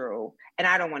not true. And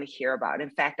I don't want to hear about it. In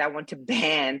fact, I want to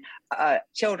ban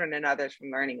children and others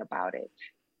from learning about it.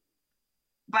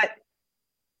 But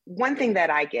one thing that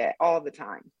I get all the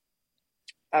time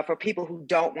for people who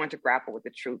don't want to grapple with the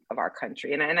truth of our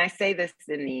country, and I say this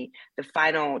in the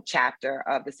final chapter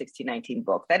of the 1619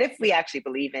 book, that if we actually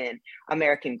believe in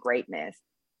American greatness,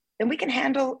 then we can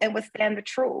handle and withstand the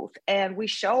truth. And we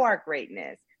show our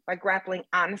greatness by grappling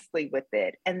honestly with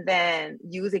it and then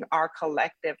using our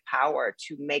collective power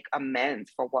to make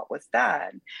amends for what was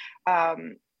done.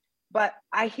 But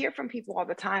I hear from people all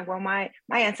the time, well, my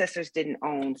ancestors didn't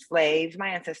own slaves. My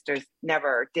ancestors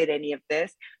never did any of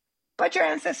this. But your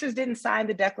ancestors didn't sign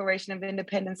the Declaration of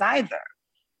Independence either.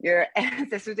 Your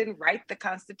ancestors didn't write the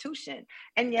Constitution.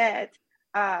 And yet,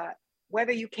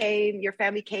 whether your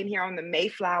family came here on the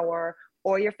Mayflower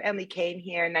or your family came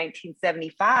here in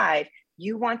 1975,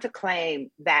 you want to claim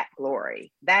that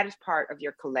glory. That is part of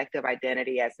your collective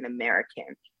identity as an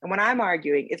American. And what I'm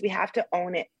arguing is we have to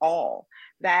own it all.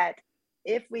 That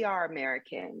if we are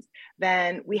Americans,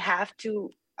 then we have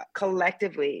to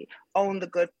collectively own the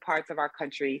good parts of our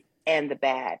country and the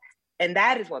bad. And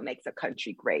that is what makes a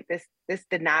country great. This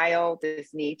denial,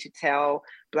 this need to tell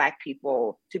Black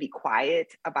people to be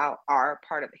quiet about our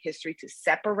part of the history, to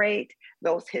separate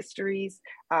those histories.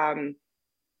 The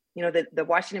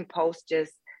Washington Post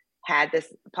just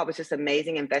published this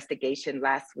amazing investigation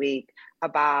last week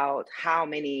about how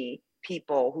many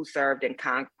people who served in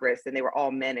Congress, and they were all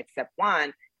men except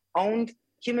one, owned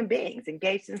human beings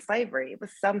engaged in slavery. It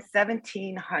was some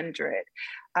 1,700.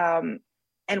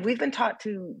 And we've been taught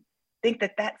to think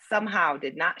that somehow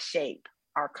did not shape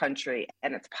our country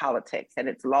and its politics and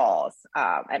its laws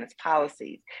and its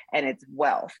policies and its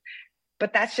wealth.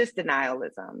 But that's just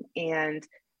denialism. And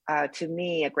to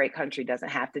me, a great country doesn't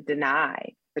have to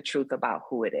deny the truth about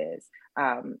who it is.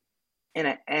 And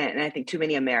I think too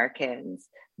many Americans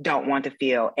don't want to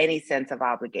feel any sense of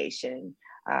obligation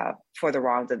for the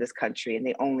wrongs of this country, and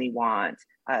they only want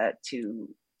to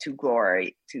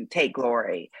take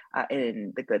glory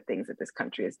in the good things that this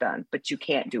country has done. But you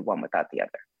can't do one without the other.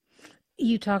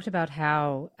 You talked about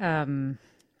how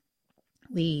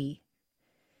the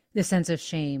sense of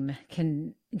shame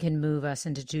can move us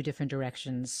into two different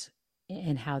directions,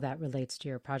 and how that relates to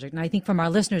your project. And I think from our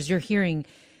listeners, you're hearing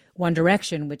one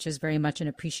direction, which is very much an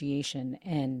appreciation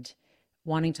and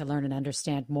wanting to learn and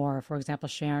understand more. For example,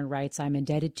 Sharon writes, I'm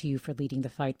indebted to you for leading the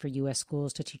fight for U.S.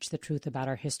 schools to teach the truth about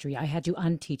our history. I had to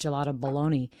unteach a lot of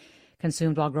baloney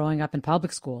consumed while growing up in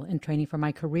public school. In training for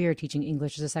my career teaching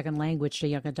English as a second language to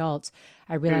young adults,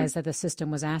 I realized that the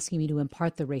system was asking me to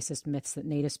impart the racist myths that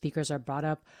Native speakers are brought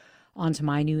up onto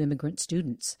my new immigrant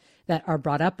students, that are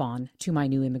brought up on to my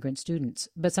new immigrant students.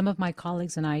 But some of my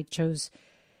colleagues and I chose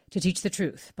to teach the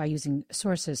truth by using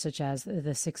sources such as the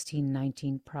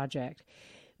 1619 Project.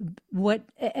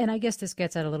 And I guess this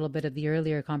gets at a little bit of the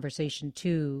earlier conversation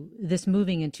too, this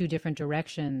moving in two different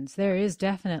directions. There is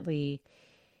definitely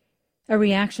a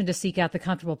reaction to seek out the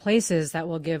comfortable places that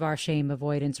will give our shame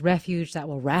avoidance refuge, that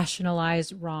will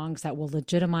rationalize wrongs, that will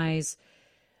legitimize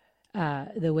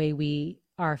the way we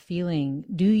are feeling.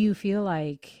 Do you feel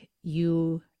like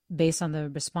you, based on the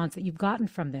response that you've gotten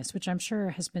from this, which I'm sure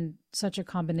has been such a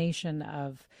combination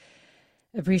of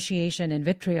appreciation and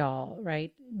vitriol,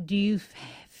 right? Do you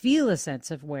feel a sense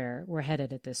of where we're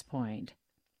headed at this point?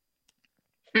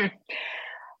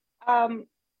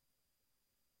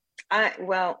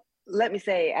 Well, let me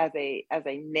say, as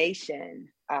a nation,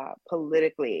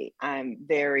 politically, I'm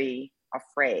very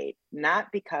afraid. Not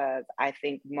because I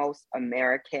think most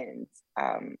Americans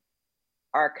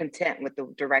are content with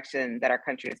the direction that our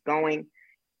country is going.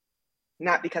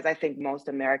 Not because I think most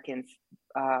Americans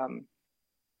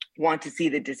want to see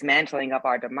the dismantling of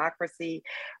our democracy,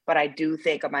 but I do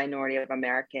think a minority of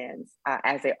Americans,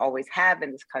 as they always have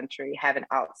in this country, have an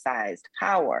outsized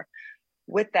power.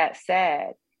 With that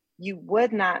said, you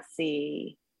would not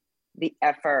see the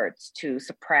efforts to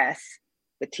suppress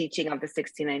the teaching of the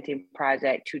 1619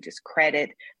 Project, to discredit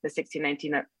the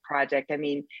 1619 Project. I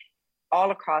mean,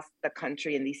 all across the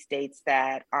country in these states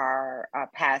that are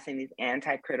passing these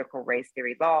anti-critical race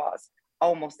theory laws,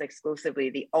 almost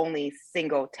exclusively, the only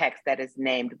single text that is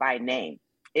named by name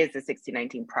is the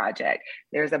 1619 Project.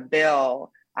 There's a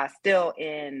bill still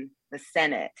in the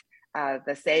Senate,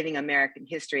 the Saving American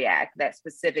History Act, that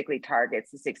specifically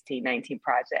targets the 1619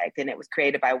 Project, and it was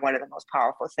created by one of the most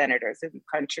powerful senators in the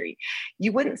country.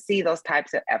 You wouldn't see those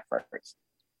types of efforts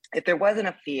if there wasn't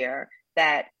a fear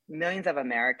that millions of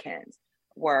Americans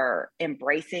were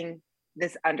embracing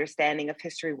this understanding of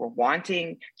history, were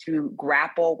wanting to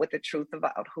grapple with the truth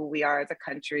about who we are as a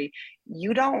country.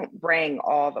 You don't bring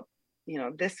all the,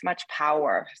 this much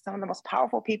power, some of the most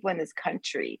powerful people in this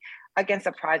country, against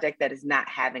a project that is not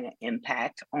having an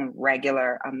impact on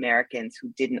regular Americans who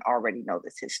didn't already know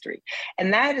this history.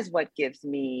 And that is what gives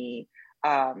me,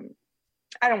 I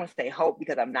don't want to say hope,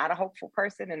 because I'm not a hopeful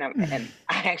person, and I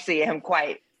actually am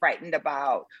quite frightened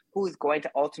about who is going to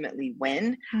ultimately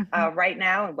win right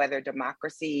now, and whether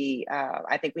democracy.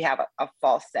 I think we have a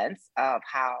false sense of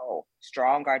how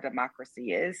strong our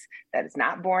democracy is that is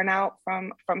not borne out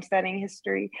from studying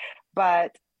history.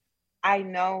 But I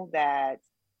know that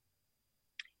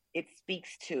it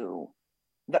speaks to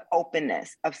the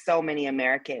openness of so many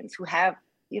Americans who have,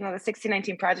 the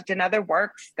 1619 Project and other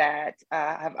works that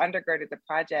have undergirded the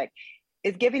project,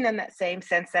 is giving them that same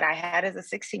sense that I had as a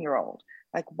 16-year-old.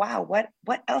 Like, wow, what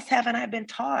else haven't I been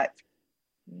taught?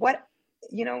 I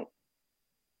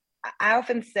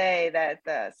often say that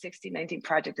the 1619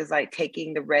 Project is like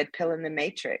taking the red pill in the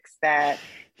Matrix, that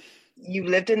you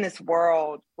lived in this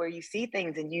world where you see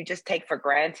things and you just take for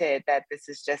granted that this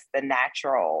is just the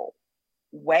natural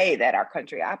way that our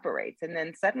country operates. And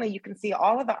then suddenly you can see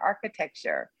all of the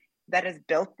architecture that has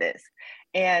built this.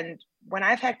 And when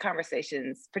I've had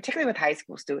conversations, particularly with high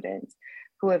school students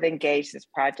who have engaged this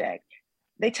project,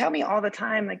 they tell me all the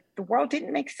time, like, the world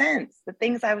didn't make sense. The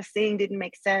things I was seeing didn't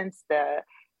make sense. The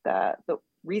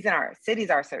reason our cities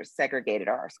are so segregated,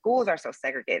 or our schools are so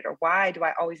segregated, or why do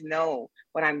I always know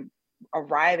when I'm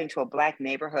arriving to a Black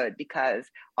neighborhood, because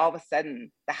all of a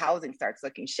sudden the housing starts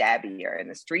looking shabbier and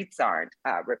the streets aren't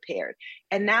repaired.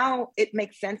 And now it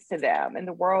makes sense to them, and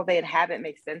the world they inhabit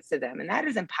makes sense to them. And that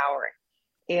is empowering.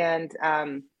 And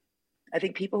I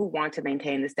think people who want to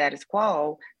maintain the status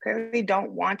quo clearly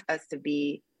don't want us to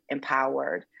be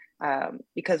empowered,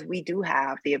 because we do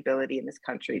have the ability in this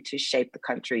country to shape the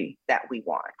country that we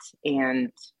want.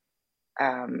 And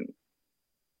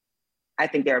I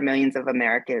think there are millions of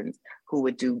Americans who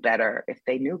would do better if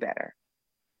they knew better.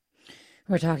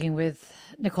 We're talking with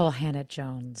Nikole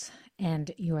Hannah-Jones, and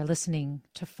you are listening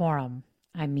to Forum.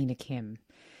 I'm Mina Kim.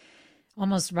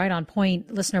 Almost right on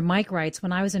point. Listener Mike writes,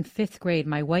 when I was in 5th grade,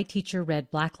 my white teacher read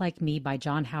Black Like Me by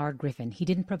John Howard Griffin. He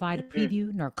didn't provide a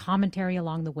preview nor commentary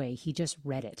along the way. He just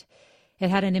read it. It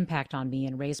had an impact on me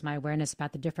and raised my awareness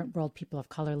about the different world people of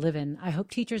color live in. I hope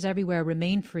teachers everywhere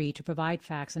remain free to provide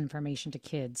facts and information to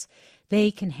kids. They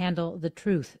can handle the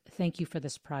truth. Thank you for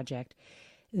this project.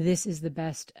 This is the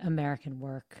best American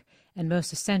work and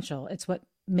most essential. It's what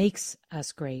makes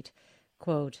us great.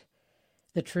 Quote,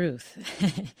 the truth.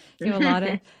 You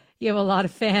have a lot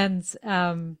of fans.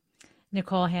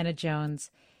 Nikole Hannah-Jones.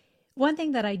 One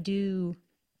thing that I do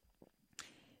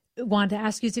want to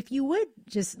ask you is if you would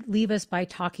just leave us by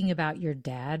talking about your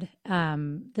dad,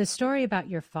 the story about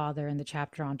your father in the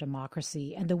chapter on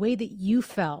democracy, and the way that you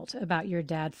felt about your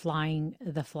dad flying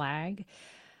the flag,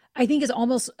 I think is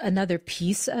almost another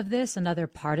piece of this, another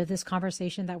part of this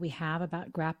conversation that we have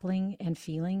about grappling and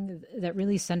feeling that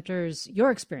really centers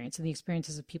your experience and the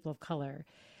experiences of people of color.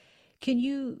 Can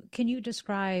you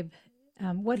describe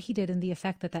what he did and the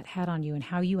effect that had on you, and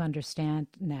how you understand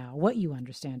now, what you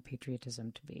understand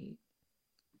patriotism to be?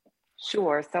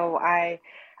 Sure. So I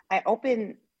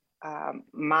open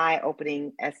my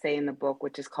opening essay in the book,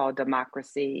 which is called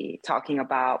Democracy, talking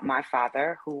about my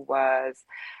father, who was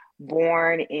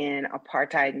born in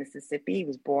apartheid Mississippi. He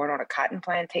was born on a cotton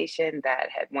plantation that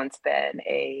had once been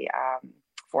a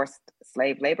forced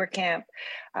slave labor camp.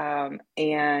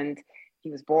 And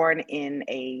he was born in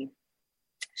a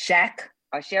shack,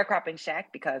 a sharecropping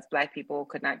shack, because Black people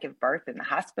could not give birth in the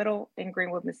hospital in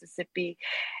Greenwood, Mississippi.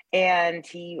 And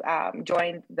he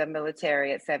joined the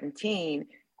military at 17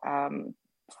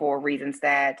 for reasons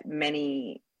that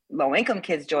many low-income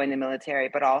kids join the military,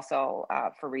 but also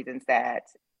for reasons that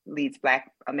leads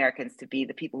Black Americans to be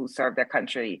the people who serve their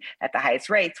country at the highest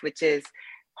rates, which is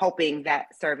hoping that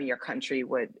serving your country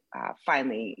would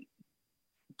finally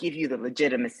give you the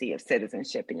legitimacy of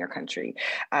citizenship in your country.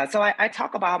 So I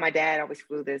talk about how my dad always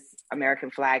flew this American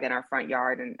flag in our front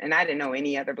yard, and I didn't know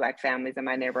any other Black families in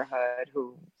my neighborhood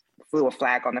who flew a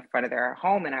flag on the front of their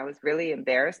home, and I was really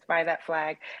embarrassed by that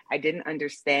flag. I didn't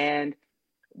understand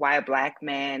why a Black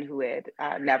man who had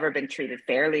never been treated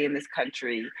fairly in this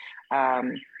country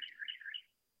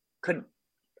could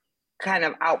kind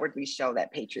of outwardly show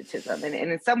that patriotism. And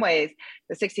in some ways,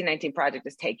 the 1619 Project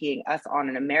is taking us on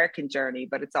an American journey,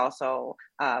 but it's also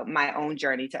my own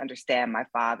journey to understand my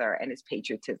father and his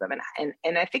patriotism.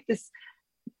 And I think this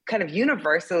kind of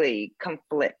universally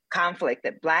conflict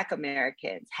that Black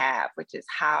Americans have, which is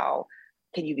how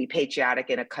can you be patriotic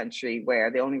in a country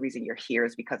where the only reason you're here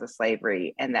is because of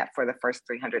slavery, and that for the first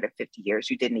 350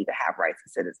 years, you didn't even have rights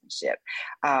of citizenship.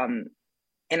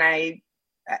 And I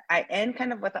end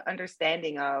kind of with the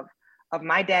understanding of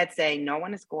my dad saying, no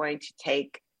one is going to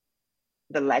take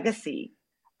the legacy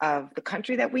of the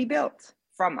country that we built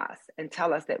from us and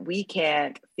tell us that we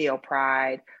can't feel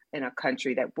pride in a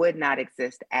country that would not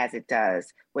exist as it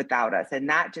does without us. And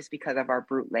not just because of our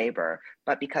brute labor,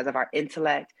 but because of our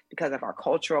intellect, because of our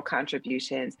cultural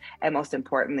contributions, and most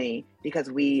importantly, because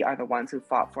we are the ones who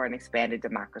fought for an expanded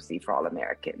democracy for all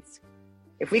Americans.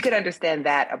 If we could understand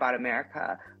that about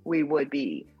America, we would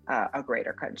be a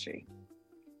greater country.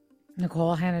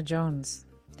 Nikole Hannah-Jones,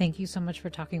 thank you so much for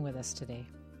talking with us today.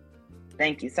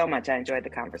 Thank you so much. I enjoyed the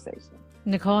conversation.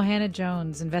 Nikole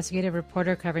Hannah-Jones, investigative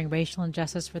reporter covering racial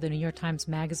injustice for the New York Times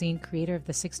Magazine, creator of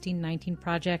the 1619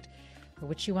 Project, for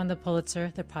which she won the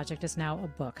Pulitzer. The project is now a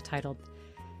book titled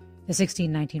The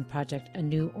 1619 Project, A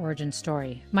New Origin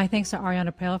Story. My thanks to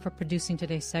Ariana Prel for producing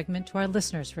today's segment, to our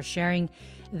listeners for sharing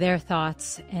their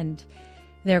thoughts and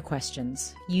their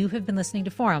questions. You have been listening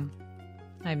to Forum.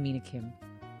 I'm Mina Kim.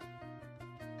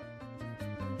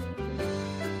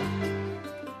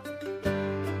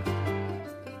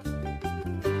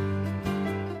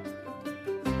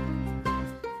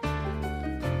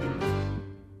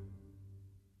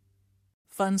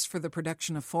 Funds for the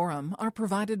production of Forum are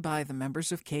provided by the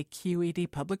members of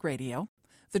KQED Public Radio,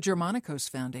 the Germanicos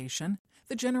Foundation,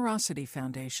 the Generosity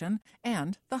Foundation,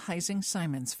 and the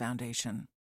Heising-Simons Foundation.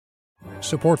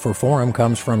 Support for Forum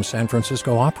comes from San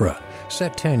Francisco Opera.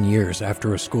 Set 10 years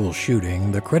after a school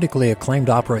shooting, the critically acclaimed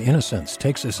opera Innocence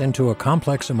takes us into a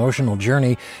complex emotional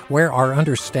journey where our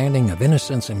understanding of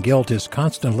innocence and guilt is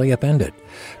constantly upended.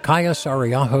 Kaya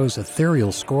Sariaho's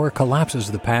ethereal score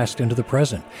collapses the past into the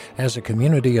present as a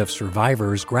community of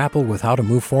survivors grapple with how to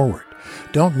move forward.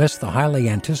 Don't miss the highly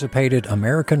anticipated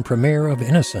American premiere of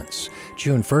Innocence,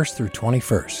 June 1st through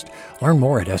 21st. Learn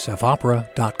more at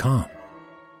sfopera.com.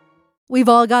 We've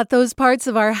all got those parts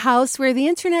of our house where the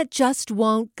internet just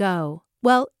won't go.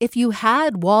 Well, if you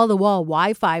had wall-to-wall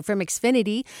Wi-Fi from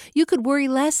Xfinity, you could worry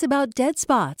less about dead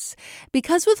spots.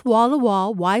 Because with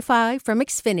wall-to-wall Wi-Fi from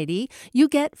Xfinity, you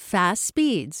get fast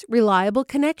speeds, reliable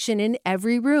connection in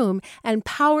every room, and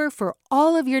power for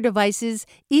all of your devices,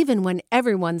 even when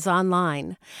everyone's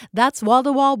online. That's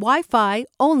wall-to-wall Wi-Fi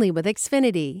only with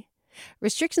Xfinity.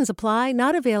 Restrictions apply,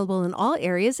 not available in all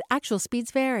areas. Actual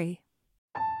speeds vary.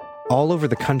 All over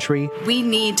the country, we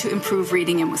need to improve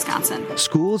reading in Wisconsin.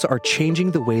 Schools are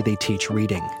changing the way they teach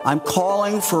reading. I'm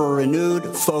calling for a renewed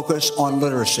focus on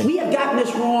literacy. We have gotten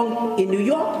this wrong in New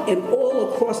York and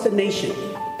all across the nation.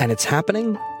 And it's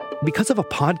happening because of a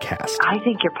podcast. I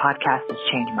think your podcast has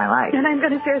changed my life. And I'm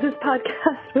going to share this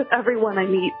podcast with everyone I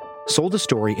meet. Sold a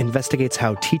Story investigates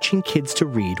how teaching kids to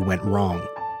read went wrong.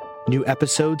 New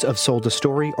episodes of Sold a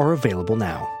Story are available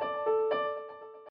now.